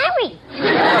get married.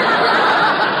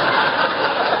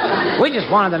 We just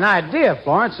wanted an idea,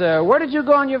 Florence. Where did you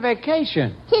go on your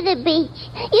vacation? To the beach.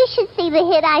 You should see the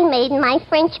hit I made in my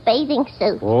French bathing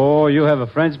suit. Oh, you have a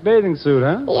French bathing suit,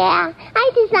 huh? Yeah.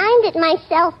 I designed it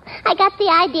myself. I got the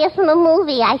idea from a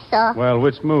movie I saw. Well,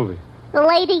 which movie? The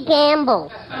Lady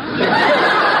Gambles.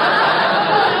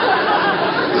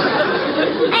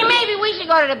 Hey, maybe we should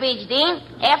go to the beach, Dean.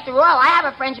 After all, I have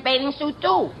a French bathing suit,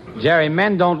 too. Jerry,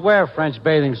 men don't wear French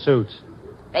bathing suits.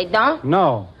 They don't?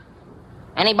 No.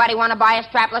 Anybody want to buy a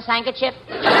strapless handkerchief?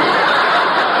 Say,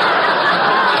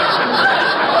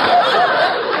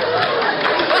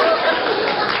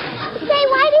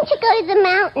 why didn't you go to the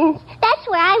mountains? That's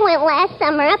where I went last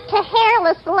summer, up to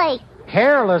Hairless Lake.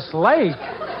 Hairless Lake?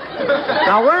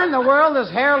 Now, where in the world is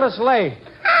Hairless Lake?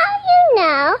 Oh, you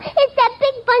know. It's that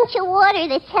big bunch of water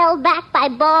that's held back by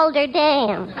Balder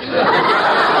Dam.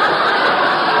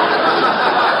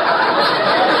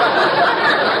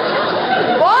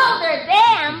 Balder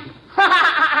Dam?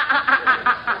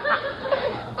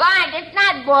 Blind, it's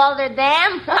not Balder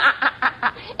Dam.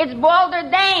 It's Balder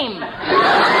Dame.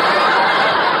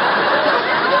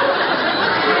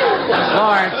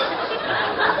 Florence,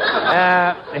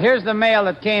 here's the mail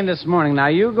that came this morning. Now,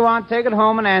 you go on, take it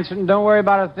home and answer it, and don't worry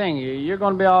about a thing. You're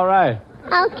going to be all right.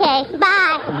 Okay,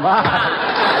 bye.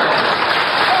 Bye.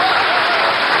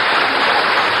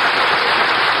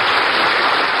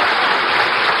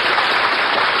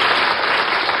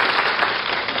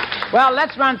 Well,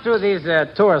 let's run through these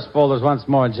tourist folders once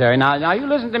more, Jerry. Now, you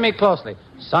listen to me closely.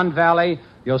 Sun Valley,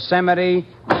 Yosemite.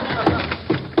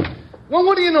 Well,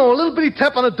 what do you know? A little bitty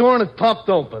tap on the door and it popped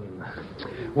open.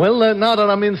 Well, now that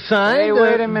I'm inside... Hey,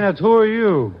 wait a minute. Who are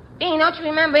you? Dean, don't you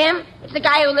remember him? It's the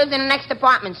guy who lives in the next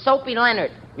apartment, Soapy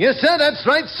Leonard. Yes, sir, that's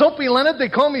right. Soapy Leonard. They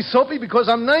call me Soapy because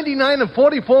I'm 99 and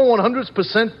 44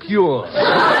 100% pure.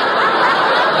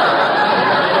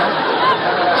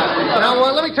 Now,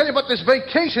 let me tell you about this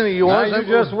vacation of yours. Now, you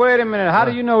just wait a minute. How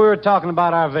do you know we were talking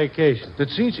about our vacation?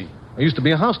 That's easy. I used to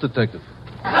be a house detective.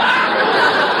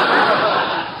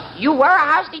 You were a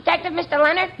house detective, Mr.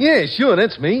 Leonard? Yeah, sure,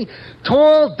 that's me.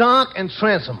 Tall, dark, and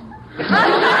transom.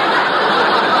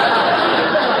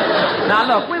 Now,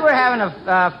 look, we were having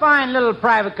a fine little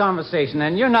private conversation,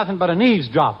 and you're nothing but an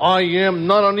eavesdropper. I am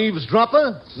not an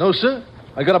eavesdropper. No, sir.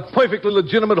 I got a perfectly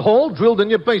legitimate hole drilled in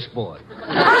your baseboard.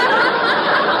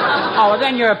 Oh, well,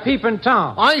 then you're a peeping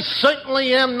Tom. I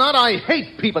certainly am not. I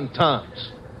hate peeping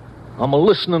Toms. I'm a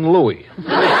listening Louie.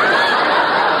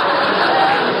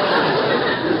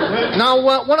 Now,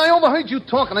 when I overheard you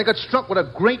talking, I got struck with a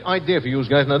great idea for you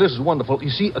guys. Now, this is wonderful. You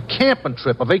see, a camping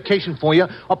trip, a vacation for you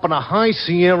up in the high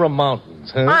Sierra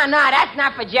Mountains. Huh? Oh, no, that's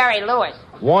not for Jerry Lewis.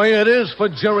 Why, it is for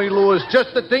Jerry Lewis.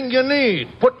 Just the thing you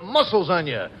need. Put muscles on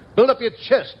you. Build up your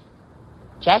chest.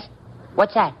 Chest?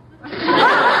 What's that?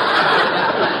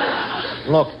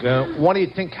 Look, what do you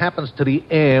think happens to the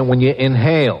air when you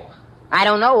inhale? I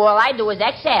don't know. All I do is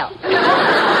exhale.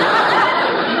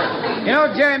 You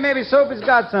know, Jerry, maybe Soapy's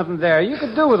got something there. You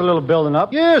could do with a little building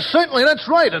up. Yeah, certainly, that's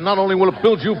right. And not only will it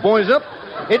build you boys up,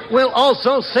 it will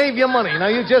also save you money. Now,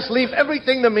 you just leave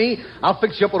everything to me. I'll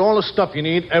fix you up with all the stuff you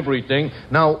need, everything.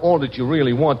 Now, all that you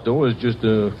really want, though, is just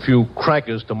a few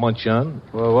crackers to munch on.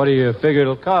 Well, what do you figure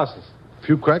it'll cost us? A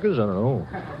few crackers? I don't know.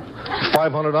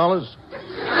 $500?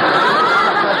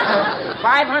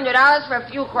 $500 for a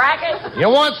few crackers? You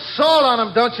want salt on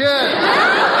them, don't you?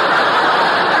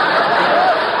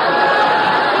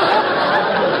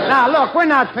 Now, look, we're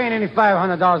not paying any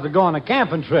 $500 to go on a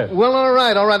camping trip. Well, all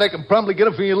right. I can probably get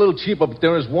it for you a little cheaper, but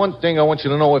there is one thing I want you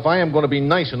to know. If I am going to be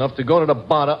nice enough to go to the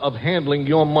bother of handling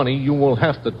your money, you will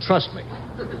have to trust me.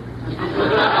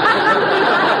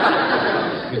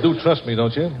 You do trust me,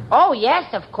 don't you? Oh,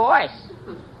 yes, of course.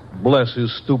 Bless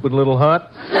his stupid little heart.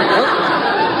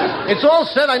 It's all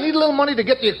set. I need a little money to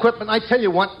get the equipment. I tell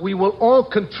you what, we will all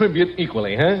contribute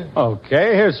equally, huh?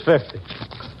 Okay, here's 50.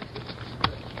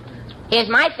 Here's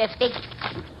my 50.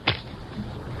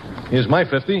 Here's my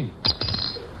 50.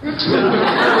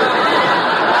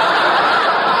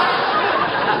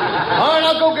 All right,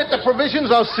 I'll go get the provisions.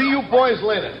 I'll see you boys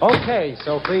later. Okay,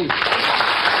 Sophie.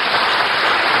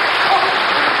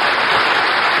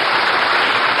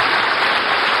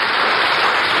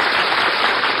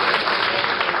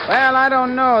 Well, I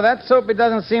don't know. That Soapy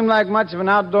doesn't seem like much of an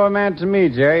outdoor man to me,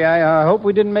 Jerry. I hope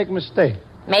we didn't make a mistake.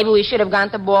 Maybe we should have gone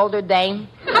to Boulder, Dame.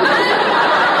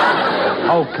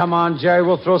 Oh, come on, Jerry.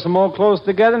 We'll throw some old clothes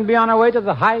together and be on our way to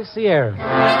the High Sierra.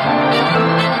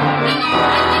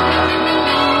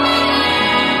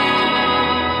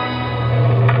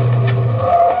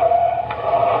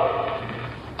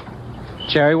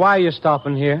 Jerry, why are you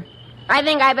stopping here? I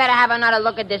think I better have another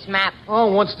look at this map.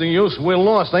 Oh, what's the use? We're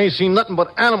lost. I ain't seen nothing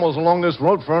but animals along this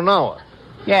road for an hour.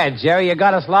 Yeah, Jerry, you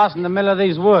got us lost in the middle of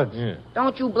these woods. Yeah.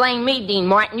 Don't you blame me, Dean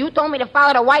Martin. You told me to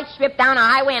follow the white strip down a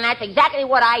highway, and that's exactly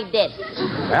what I did.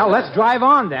 Well, let's drive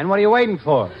on then. What are you waiting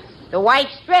for? The white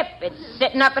strip. It's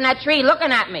sitting up in that tree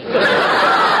looking at me.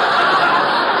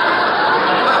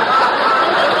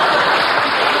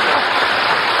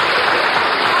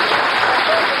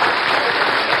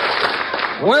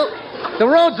 Well, the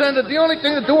road's ended. The only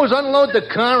thing to do is unload the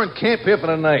car and camp here for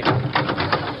the night.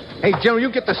 Hey, Jerry, you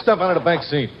get the stuff out of the back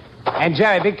seat. And,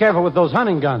 Jerry, be careful with those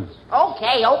hunting guns.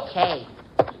 Okay.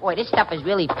 Boy, this stuff is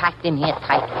really packed in here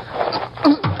tight.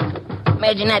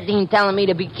 Imagine that Dean telling me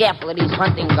to be careful of these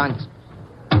hunting guns.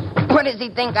 What does he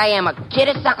think I am, a kid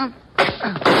or something?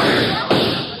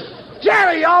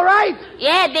 Jerry, all right?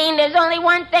 Yeah, Dean, there's only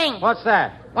one thing. What's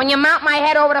that? When you mount my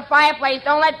head over the fireplace,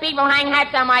 don't let people hang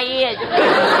hats on my ears.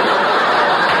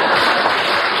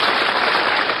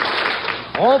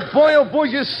 Oh, boy,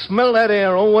 you smell that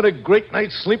air. Oh, what a great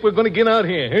night's sleep we're going to get out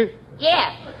here, huh?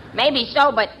 Yeah, maybe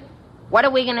so, but what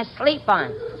are we going to sleep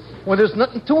on? Well, there's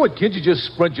nothing to it, kid. You just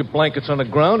spread your blankets on the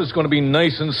ground. It's going to be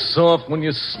nice and soft when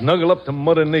you snuggle up to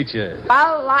Mother Nature.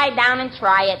 I'll lie down and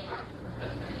try it.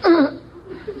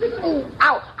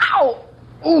 Ow.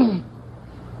 Ooh.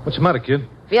 What's the matter, kid?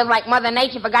 Feels like Mother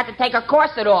Nature forgot to take her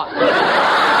corset off.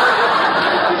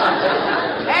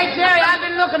 Hey, Jerry, I've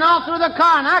been looking all through the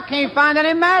car, and I can't find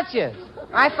any matches.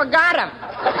 I forgot them.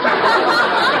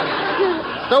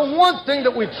 The one thing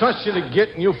that we trust you to get,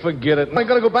 and you forget it. I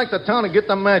got to go back to town and get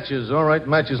the matches. All right,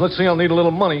 matches. Let's see, I'll need a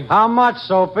little money. How much,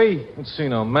 Soapy? Let's see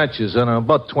now, matches.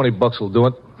 About $20 will do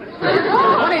it.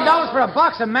 $20 for a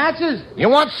box of matches? You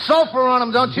want sulfur on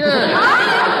them, don't you?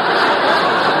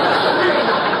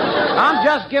 I'm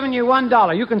just giving you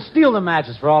 $1. You can steal the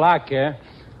matches for all I care.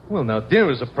 Well, now, there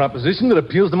is a proposition that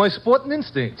appeals to my sporting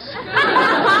instincts.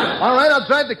 All right, I'll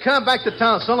drive the car back to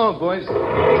town. So long, boys.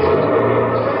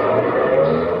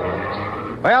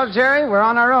 Well, Jerry, we're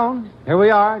on our own. Here we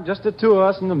are, just the two of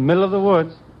us in the middle of the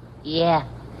woods. Yeah.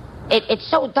 It's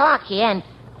so dark here, and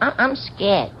I'm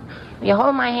scared. Will you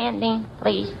hold my hand, Dean,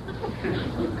 please?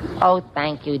 Oh,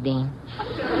 thank you, Dean.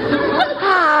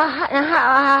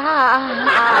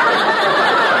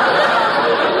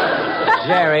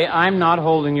 Jerry, I'm not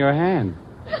holding your hand.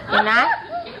 You're not?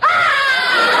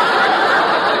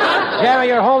 Jerry,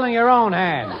 you're holding your own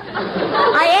hand.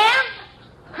 I am?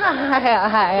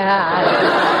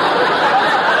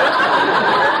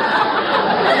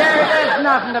 Jerry, there's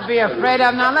nothing to be afraid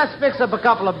of. Now, let's fix up a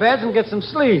couple of beds and get some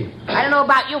sleep. I don't know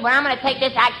about you, but I'm going to take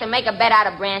this axe and make a bed out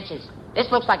of branches. This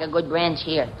looks like a good branch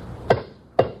here.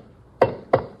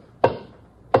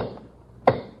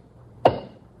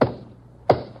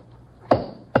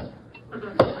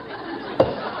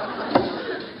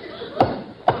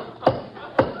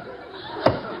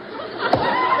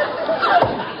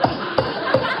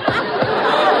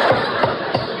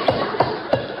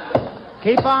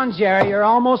 Keep on, Jerry. You're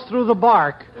almost through the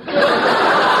bark. Look,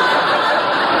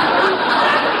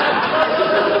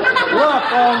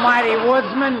 almighty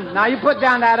woodsman. Now, you put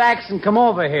down that axe and come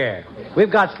over here.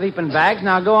 We've got sleeping bags.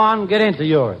 Now, go on and get into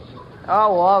yours.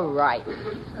 Oh, all right.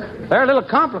 They're a little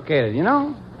complicated, you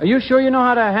know. Are you sure you know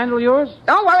how to handle yours?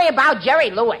 Don't worry about Jerry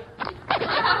Lewis.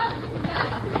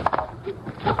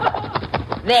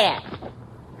 There.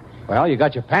 Well, you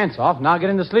got your pants off. Now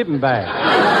get in the sleeping bag.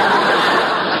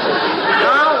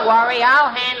 Don't worry,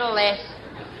 I'll handle this.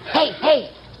 Hey,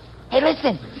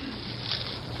 listen.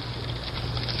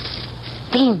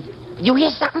 Dean, did you hear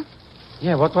something?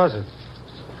 Yeah, what was it?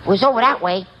 It was over that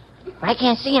way, but I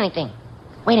can't see anything.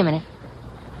 Wait a minute.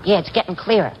 Yeah, it's getting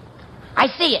clearer. I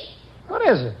see it. What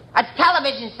is it? A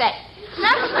television set.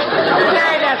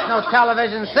 Jerry, that's no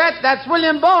television set. That's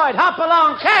William Boyd. Hop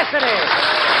along, Cassidy.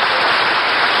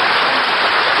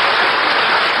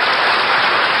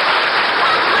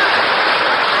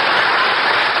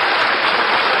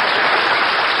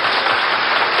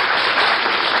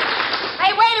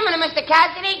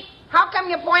 Cassidy, how come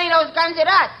you're pointing those guns at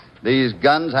us? These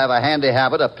guns have a handy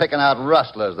habit of picking out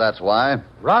rustlers, that's why.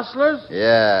 Rustlers?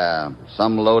 Yeah.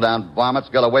 Some low-down varmints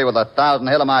got away with 1,000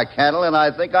 head of my cattle, and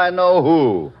I think I know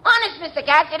who. Honest, Mr.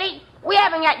 Cassidy, we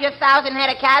haven't got your 1,000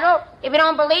 head of cattle. If you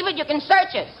don't believe it, you can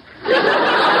search us.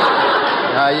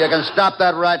 You can stop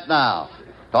that right now.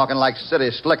 Talking like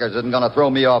city slickers isn't going to throw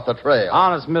me off the trail.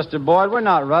 Honest, Mr. Boyd, we're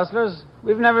not rustlers.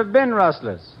 We've never been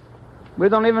rustlers. We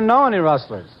don't even know any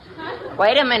rustlers.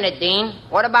 Wait a minute, Dean.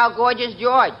 What about Gorgeous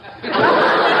George?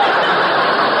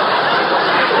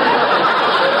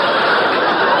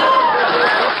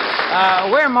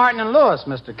 We're Martin and Lewis,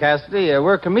 Mr. Cassidy.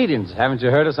 We're comedians. Haven't you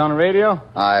heard us on the radio?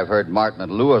 I've heard Martin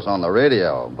and Lewis on the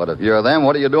radio. But if you're them,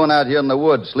 what are you doing out here in the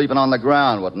woods, sleeping on the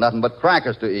ground with nothing but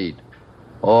crackers to eat?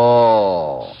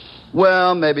 Oh.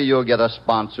 Well, maybe you'll get a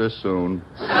sponsor soon.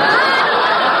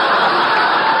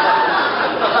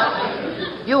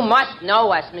 You must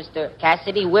know us, Mr.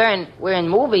 Cassidy. We're in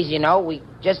movies, you know. We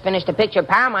just finished a picture at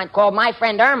Paramount called My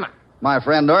Friend Irma. My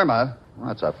Friend Irma? Well,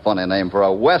 that's a funny name for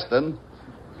a Western.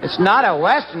 It's not a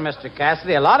Western, Mr.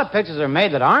 Cassidy. A lot of pictures are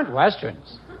made that aren't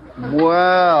Westerns.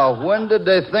 Well, when did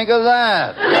they think of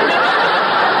that?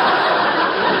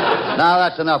 Now,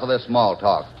 that's enough of this small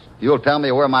talk. If you'll tell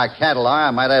me where my cattle are,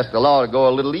 I might ask the law to go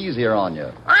a little easier on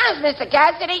you. Honest, Mr.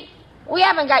 Cassidy, we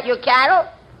haven't got your cattle.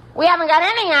 We haven't got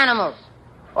any animals.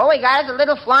 All we got is a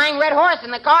little flying red horse in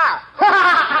the car.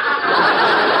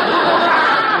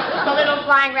 A little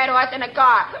flying red horse in the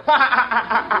car.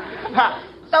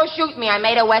 So shoot me. I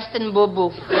made a Western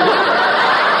boo-boo.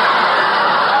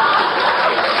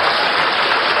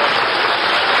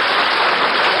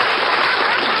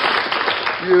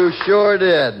 You sure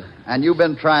did. And you've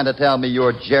been trying to tell me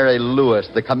you're Jerry Lewis,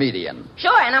 the comedian.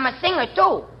 Sure, and I'm a singer,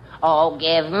 too. Oh,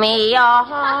 give me a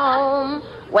home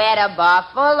where the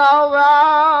buffalo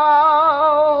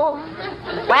roam.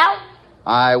 Well?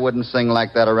 I wouldn't sing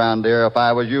like that around here if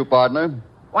I was you, partner.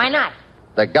 Why not?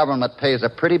 The government pays a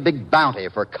pretty big bounty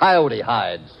for coyote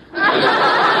hides.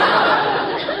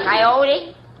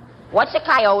 Coyote? What's a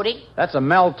coyote? That's a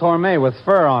Mel Torme with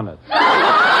fur on it.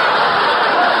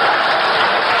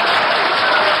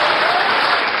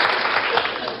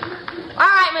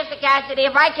 Cassidy,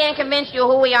 if I can't convince you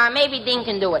who we are, maybe Dean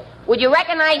can do it. Would you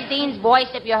recognize Dean's voice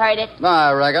if you heard it?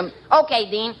 I reckon. Okay,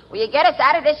 Dean, will you get us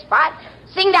out of this spot?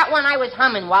 Sing that one I was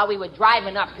humming while we were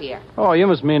driving up here. Oh, you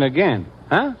must mean again,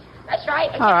 huh? That's right.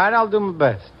 Again. All right, I'll do my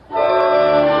best.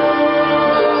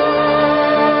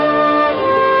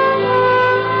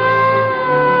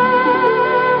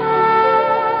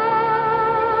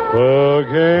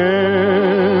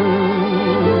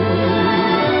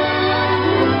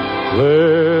 Again,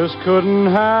 this couldn't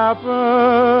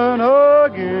happen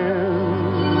again.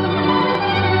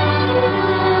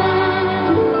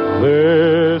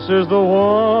 This is the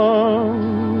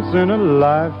once in a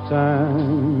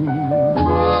lifetime.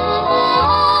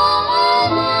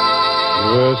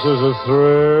 This is a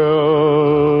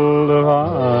thrill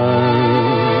divine.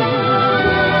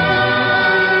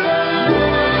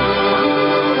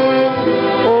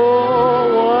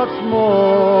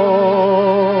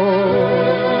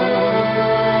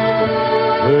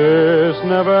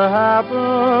 Never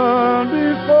happened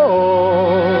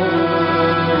before.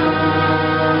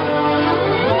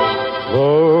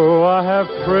 Oh, I have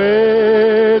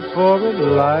prayed for a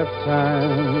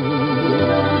lifetime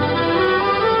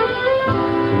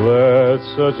that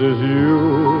such as you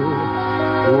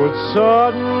would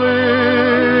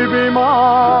suddenly be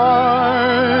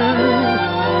mine,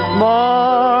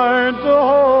 mine to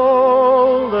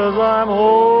hold as I'm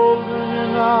holding you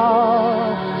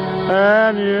now,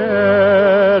 and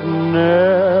yet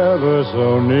never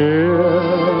so near.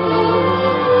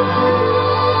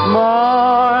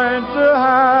 Mine to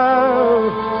have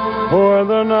when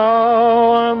the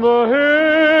now and the here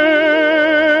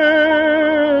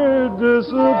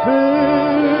disappear.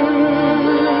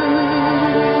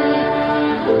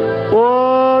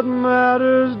 What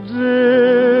matters,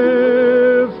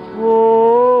 dear,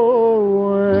 for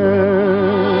when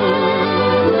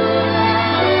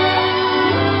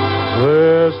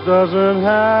this doesn't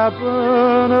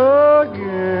happen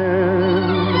again,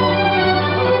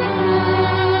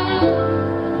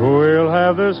 we'll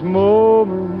have this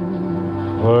moment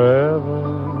forever,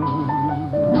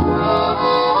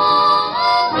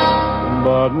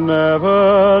 but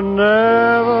never,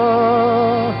 never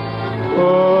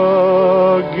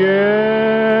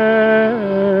again.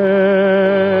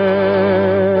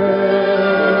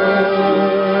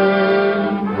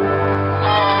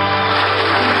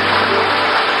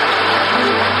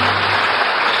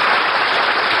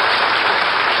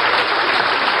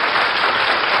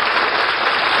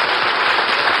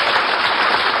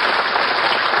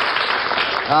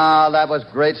 Ah, that was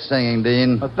great singing,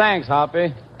 Dean. Well, thanks,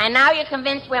 Hoppy. And now you're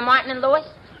convinced we're Martin and Lewis?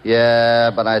 Yeah,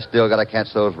 but I still got to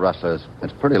catch those rustlers.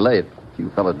 It's pretty late. If you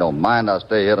fellas don't mind, I'll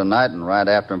stay here tonight and ride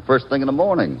after them first thing in the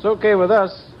morning. It's okay with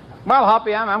us. Well,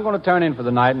 Hoppy, I'm going to turn in for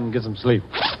the night and get some sleep.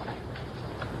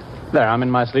 There, I'm in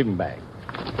my sleeping bag.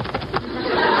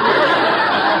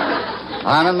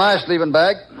 I'm in my sleeping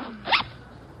bag.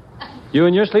 You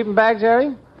in your sleeping bag,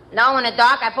 Jerry? No, in the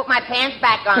dark, I put my pants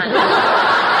back on.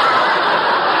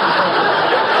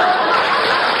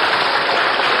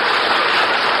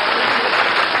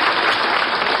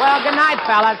 Well, good night,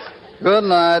 fellas. Good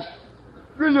night.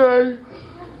 Good night.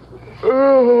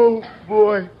 Oh,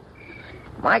 boy.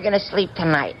 Am I going to sleep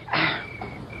tonight?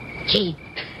 Gee,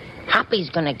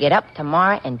 Hoppy's going to get up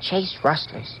tomorrow and chase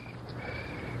rustlers.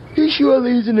 He sure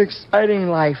leads an exciting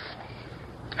life.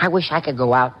 I wish I could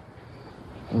go out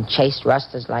and chase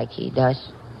rustlers like he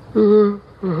does.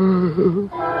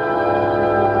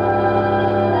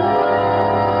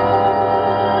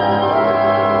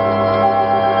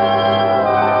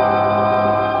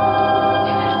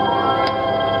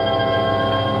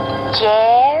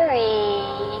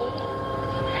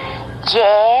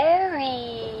 Jerry.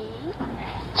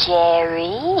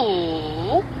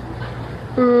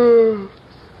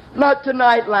 Not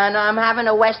tonight, Lana. I'm having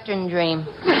a Western dream.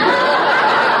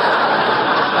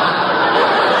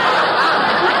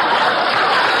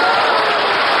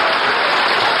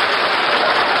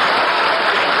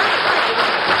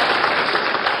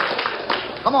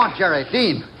 Come on, Jerry.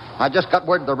 Dean, I just got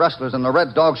word of the rustlers in the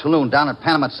Red Dog Saloon down in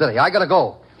Panama City. I gotta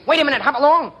go. Wait a minute. Hop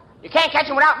along. You can't catch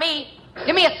him without me.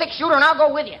 Give me a 6-shooter and I'll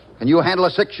go with you. Can you handle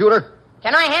a 6-shooter?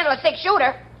 Can I handle a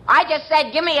 6-shooter? I just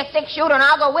said, give me a 6-shooter and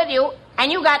I'll go with you,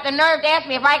 and you got the nerve to ask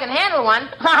me if I can handle one.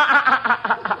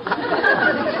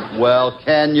 Well,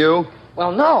 can you?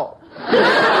 Well, no.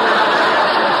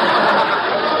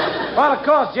 Well, of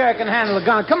course Jerry can handle a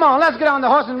gun. Come on, let's get on the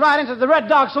horse and ride into the Red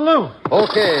Dog Saloon.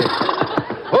 Okay.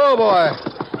 Oh, boy.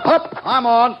 Hup, I'm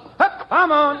on. Hup,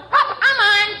 I'm on. Hup, I'm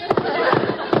on.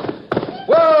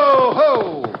 Whoa,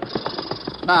 ho.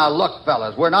 Now, look,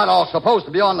 fellas, we're not all supposed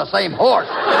to be on the same horse.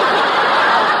 That's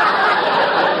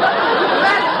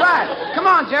right. Come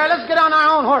on, Jerry, let's get on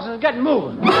our own horses and get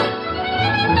moving. Boy,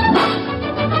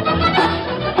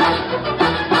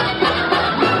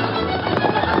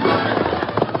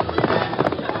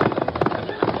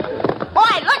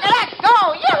 look at that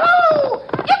go. Yoo-hoo!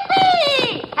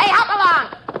 Yippee! Hey, hop along.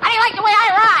 How do you like the way I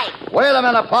ride? Wait a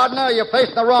minute, partner. You're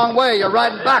facing the wrong way. You're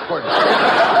riding backwards. Oh,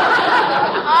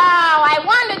 I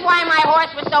wondered why my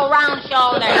horse was so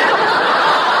round-shouldered.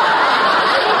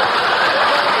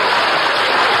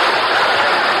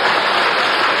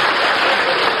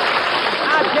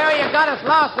 Now, Jerry, you got us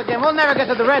lost again. We'll never get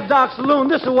to the Red Dog Saloon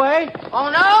this way. Oh,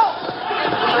 no?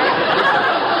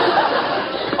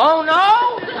 Oh,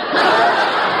 no?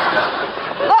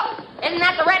 Look, isn't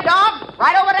that the Red Dog?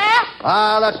 Right over there?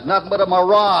 Ah, that's nothing but a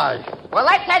mirage. Well,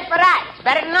 let's head for that. It's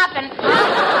better than nothing.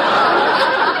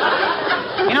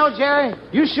 You know, Jerry,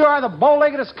 you sure are the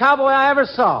bow-leggedest cowboy I ever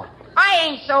saw. I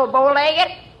ain't so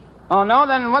bow-legged. Oh, no?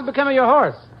 Then what became of your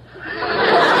horse?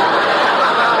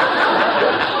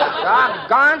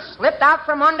 Doggone, slipped out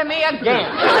from under me again.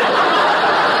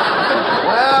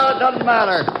 Well, it doesn't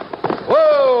matter.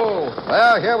 Whoa!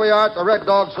 Well, here we are at the Red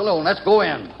Dog Saloon. Let's go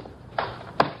in.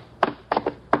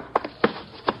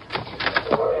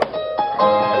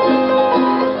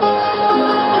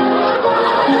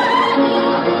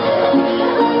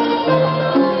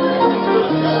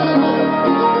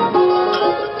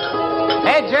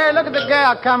 Look at the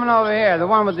girl coming over here, the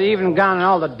one with the evening gown and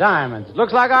all the diamonds.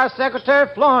 Looks like our secretary,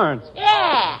 Florence.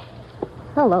 Yeah.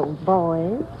 Hello,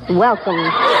 boys. Welcome.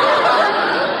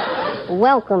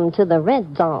 Welcome to the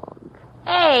Red Dog.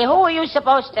 Hey, who are you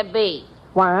supposed to be?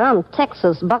 Why, I'm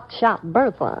Texas Buckshot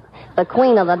Bertha, the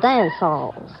queen of the dance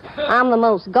halls. I'm the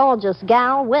most gorgeous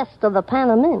gal west of the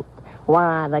Panamint.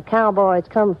 Why, the cowboys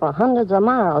come for hundreds of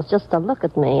miles just to look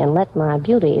at me and let my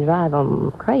beauty drive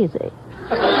them crazy.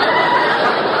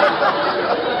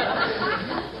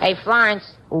 Hey, Florence.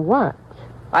 What?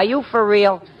 Are you for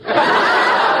real?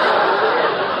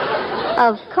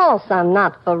 Of course I'm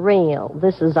not for real.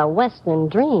 This is a Western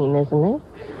dream, isn't it?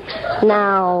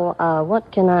 Now,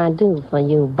 what can I do for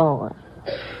you, boy?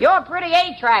 You're pretty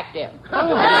attractive.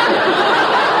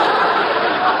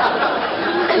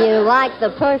 You like the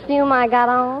perfume I got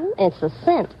on? It's a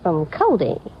scent from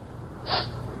Cody.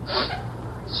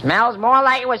 Smells more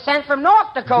like it was sent from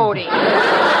North Dakota.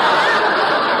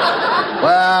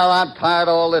 Well, I'm tired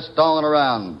of all this stalling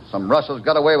around. Some rustles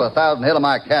got away with 1,000 head of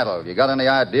my cattle. You got any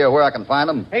idea where I can find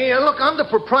them? Hey, look, I'm the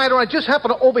proprietor. I just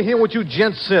happened to overhear what you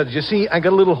gents said. You see, I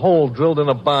got a little hole drilled in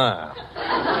a bar.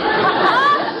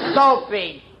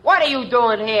 Soapy, what are you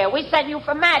doing here? We sent you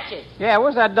for matches. Yeah,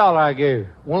 where's that $1 I gave you?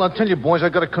 Well, I'll tell you, boys, I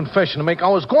got a confession to make. I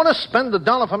was going to spend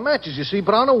 $1 for matches, you see,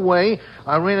 but on the way,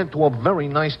 I ran into a very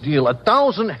nice deal.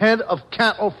 1,000 head of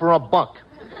cattle for $1.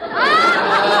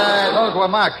 Those were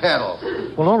my cattle.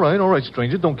 Well, all right,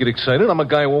 stranger. Don't get excited. I'm a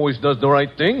guy who always does the right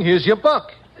thing. Here's your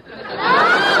 $1.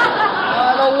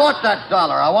 I don't want that $1.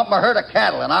 I want my herd of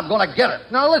cattle, and I'm going to get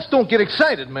it. Now, let's don't get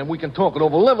excited, man. We can talk it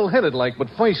over level-headed like. But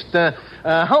first,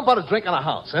 how about a drink on a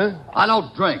house, huh? I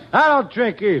don't drink. I don't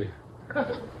drink either.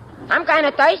 I'm kind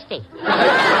of thirsty.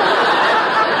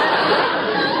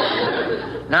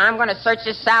 Now I'm going to search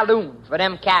this saloon for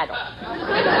them cattle.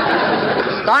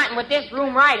 Starting with this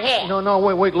room right here. No,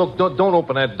 wait, look, don't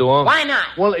open that door. Why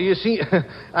not? Well, you see,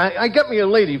 I got me a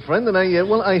lady friend, and I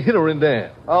hid her in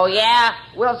there. Oh, yeah?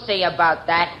 We'll see about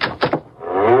that.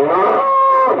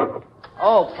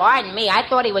 Oh, pardon me. I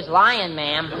thought he was lying,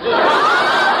 ma'am.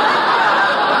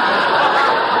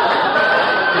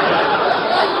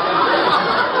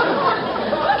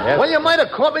 Well, you might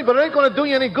have caught me, but it ain't going to do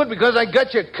you any good because I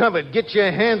got you covered. Get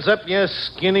your hands up, you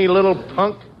skinny little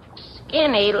punk.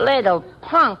 Skinny little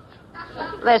punk.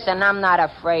 Listen, I'm not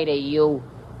afraid of you.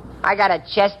 I got a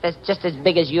chest that's just as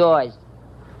big as yours.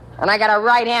 And I got a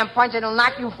right hand punch that'll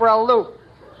knock you for a loop.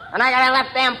 And I got a left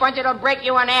hand punch that'll break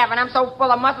you in half. And I'm so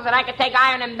full of muscles that I can take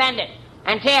iron and bend it.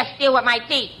 And tear steel with my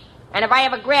teeth. And if I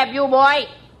ever grab you, boy,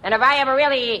 and if I ever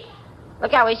really...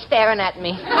 Look how he's staring at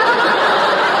me.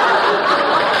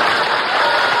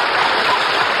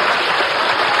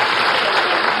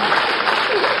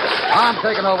 I'm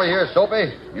taking over here,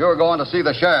 Soapy. You're going to see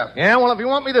the sheriff. Yeah, well, if you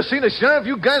want me to see the sheriff,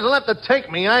 you guys will have to take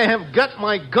me. I have got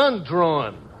my gun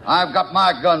drawn. I've got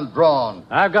my gun drawn.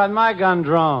 I've got my gun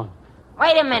drawn.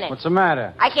 Wait a minute. What's the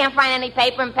matter? I can't find any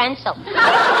paper and pencil.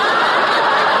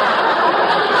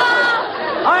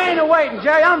 I ain't waiting,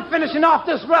 Jerry. I'm finishing off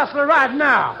this rustler right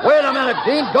now. Wait a minute,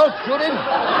 Dean. Don't shoot him.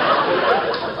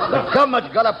 The government's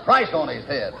got a price on his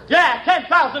head. Yeah,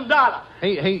 $10,000.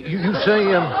 Hey, you say,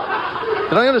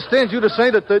 did I understand you to say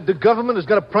that the government has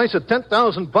got a price of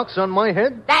 $10,000 on my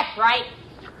head? That's right.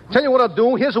 Tell you what I'll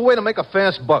do. Here's a way to make a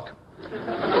fast buck.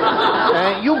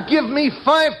 You give me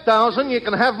 $5,000, you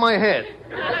can have my head.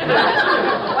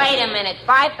 Wait a minute.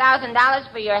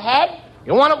 $5,000 for your head?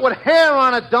 You want it with hair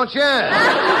on it, don't you?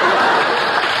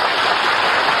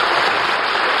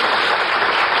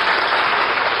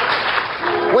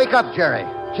 Wake up, Jerry.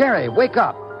 Jerry, wake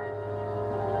up.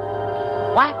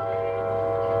 What?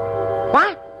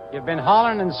 What? You've been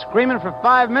hollering and screaming for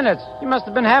 5 minutes. You must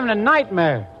have been having a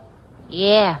nightmare.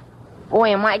 Yeah.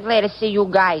 Boy, am I glad to see you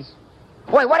guys.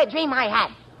 Boy, what a dream I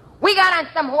had. We got on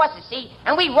some horses, see,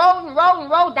 and we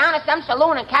rode down to some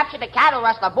saloon and captured a cattle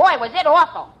rustler. Boy, was it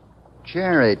awful.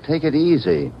 Jerry, take it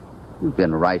easy. You've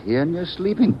been right here in your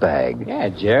sleeping bag. Yeah,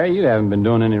 Jerry, you haven't been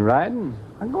doing any riding.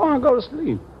 Now go on, go to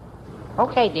sleep.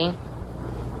 Okay, Dean.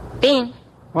 Dean,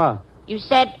 What? you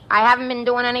said I haven't been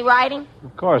doing any riding?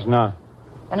 Of course not.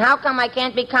 And how come I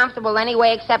can't be comfortable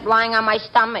anyway except lying on my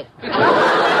stomach?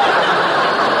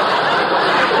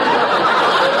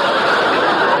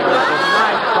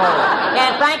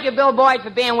 Yeah, thank you, Bill Boyd, for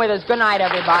being with us. Good night,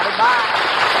 everybody. Bye.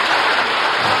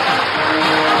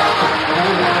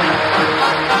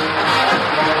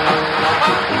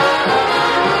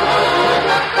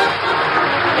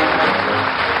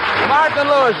 The Martin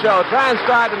Lewis Show,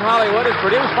 transcribed in Hollywood, is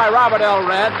produced by Robert L.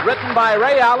 Red, written by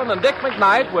Ray Allen and Dick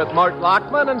McKnight, with Mort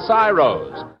Lockman and Cy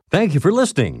Rose. Thank you for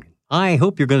listening. I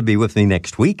hope you're going to be with me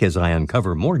next week as I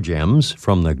uncover more gems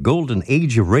from the golden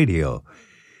age of radio.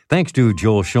 Thanks to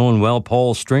Joel Schoenwell,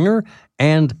 Paul Stringer,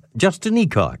 and Justin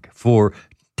Eacock for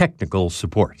technical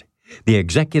support. The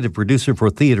executive producer for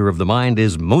Theater of the Mind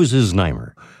is Moses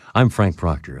Neimer. I'm Frank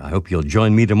Proctor. I hope you'll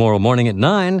join me tomorrow morning at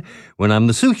 9 when I'm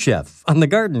the sous chef on The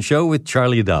Garden Show with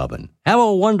Charlie Dobbin. Have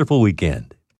a wonderful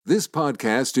weekend. This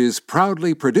podcast is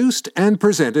proudly produced and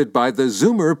presented by the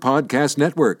Zoomer Podcast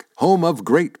Network, home of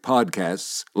great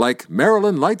podcasts like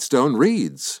Marilyn Lightstone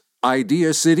Reads,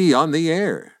 Idea City on the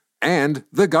Air, and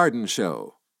The Garden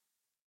Show.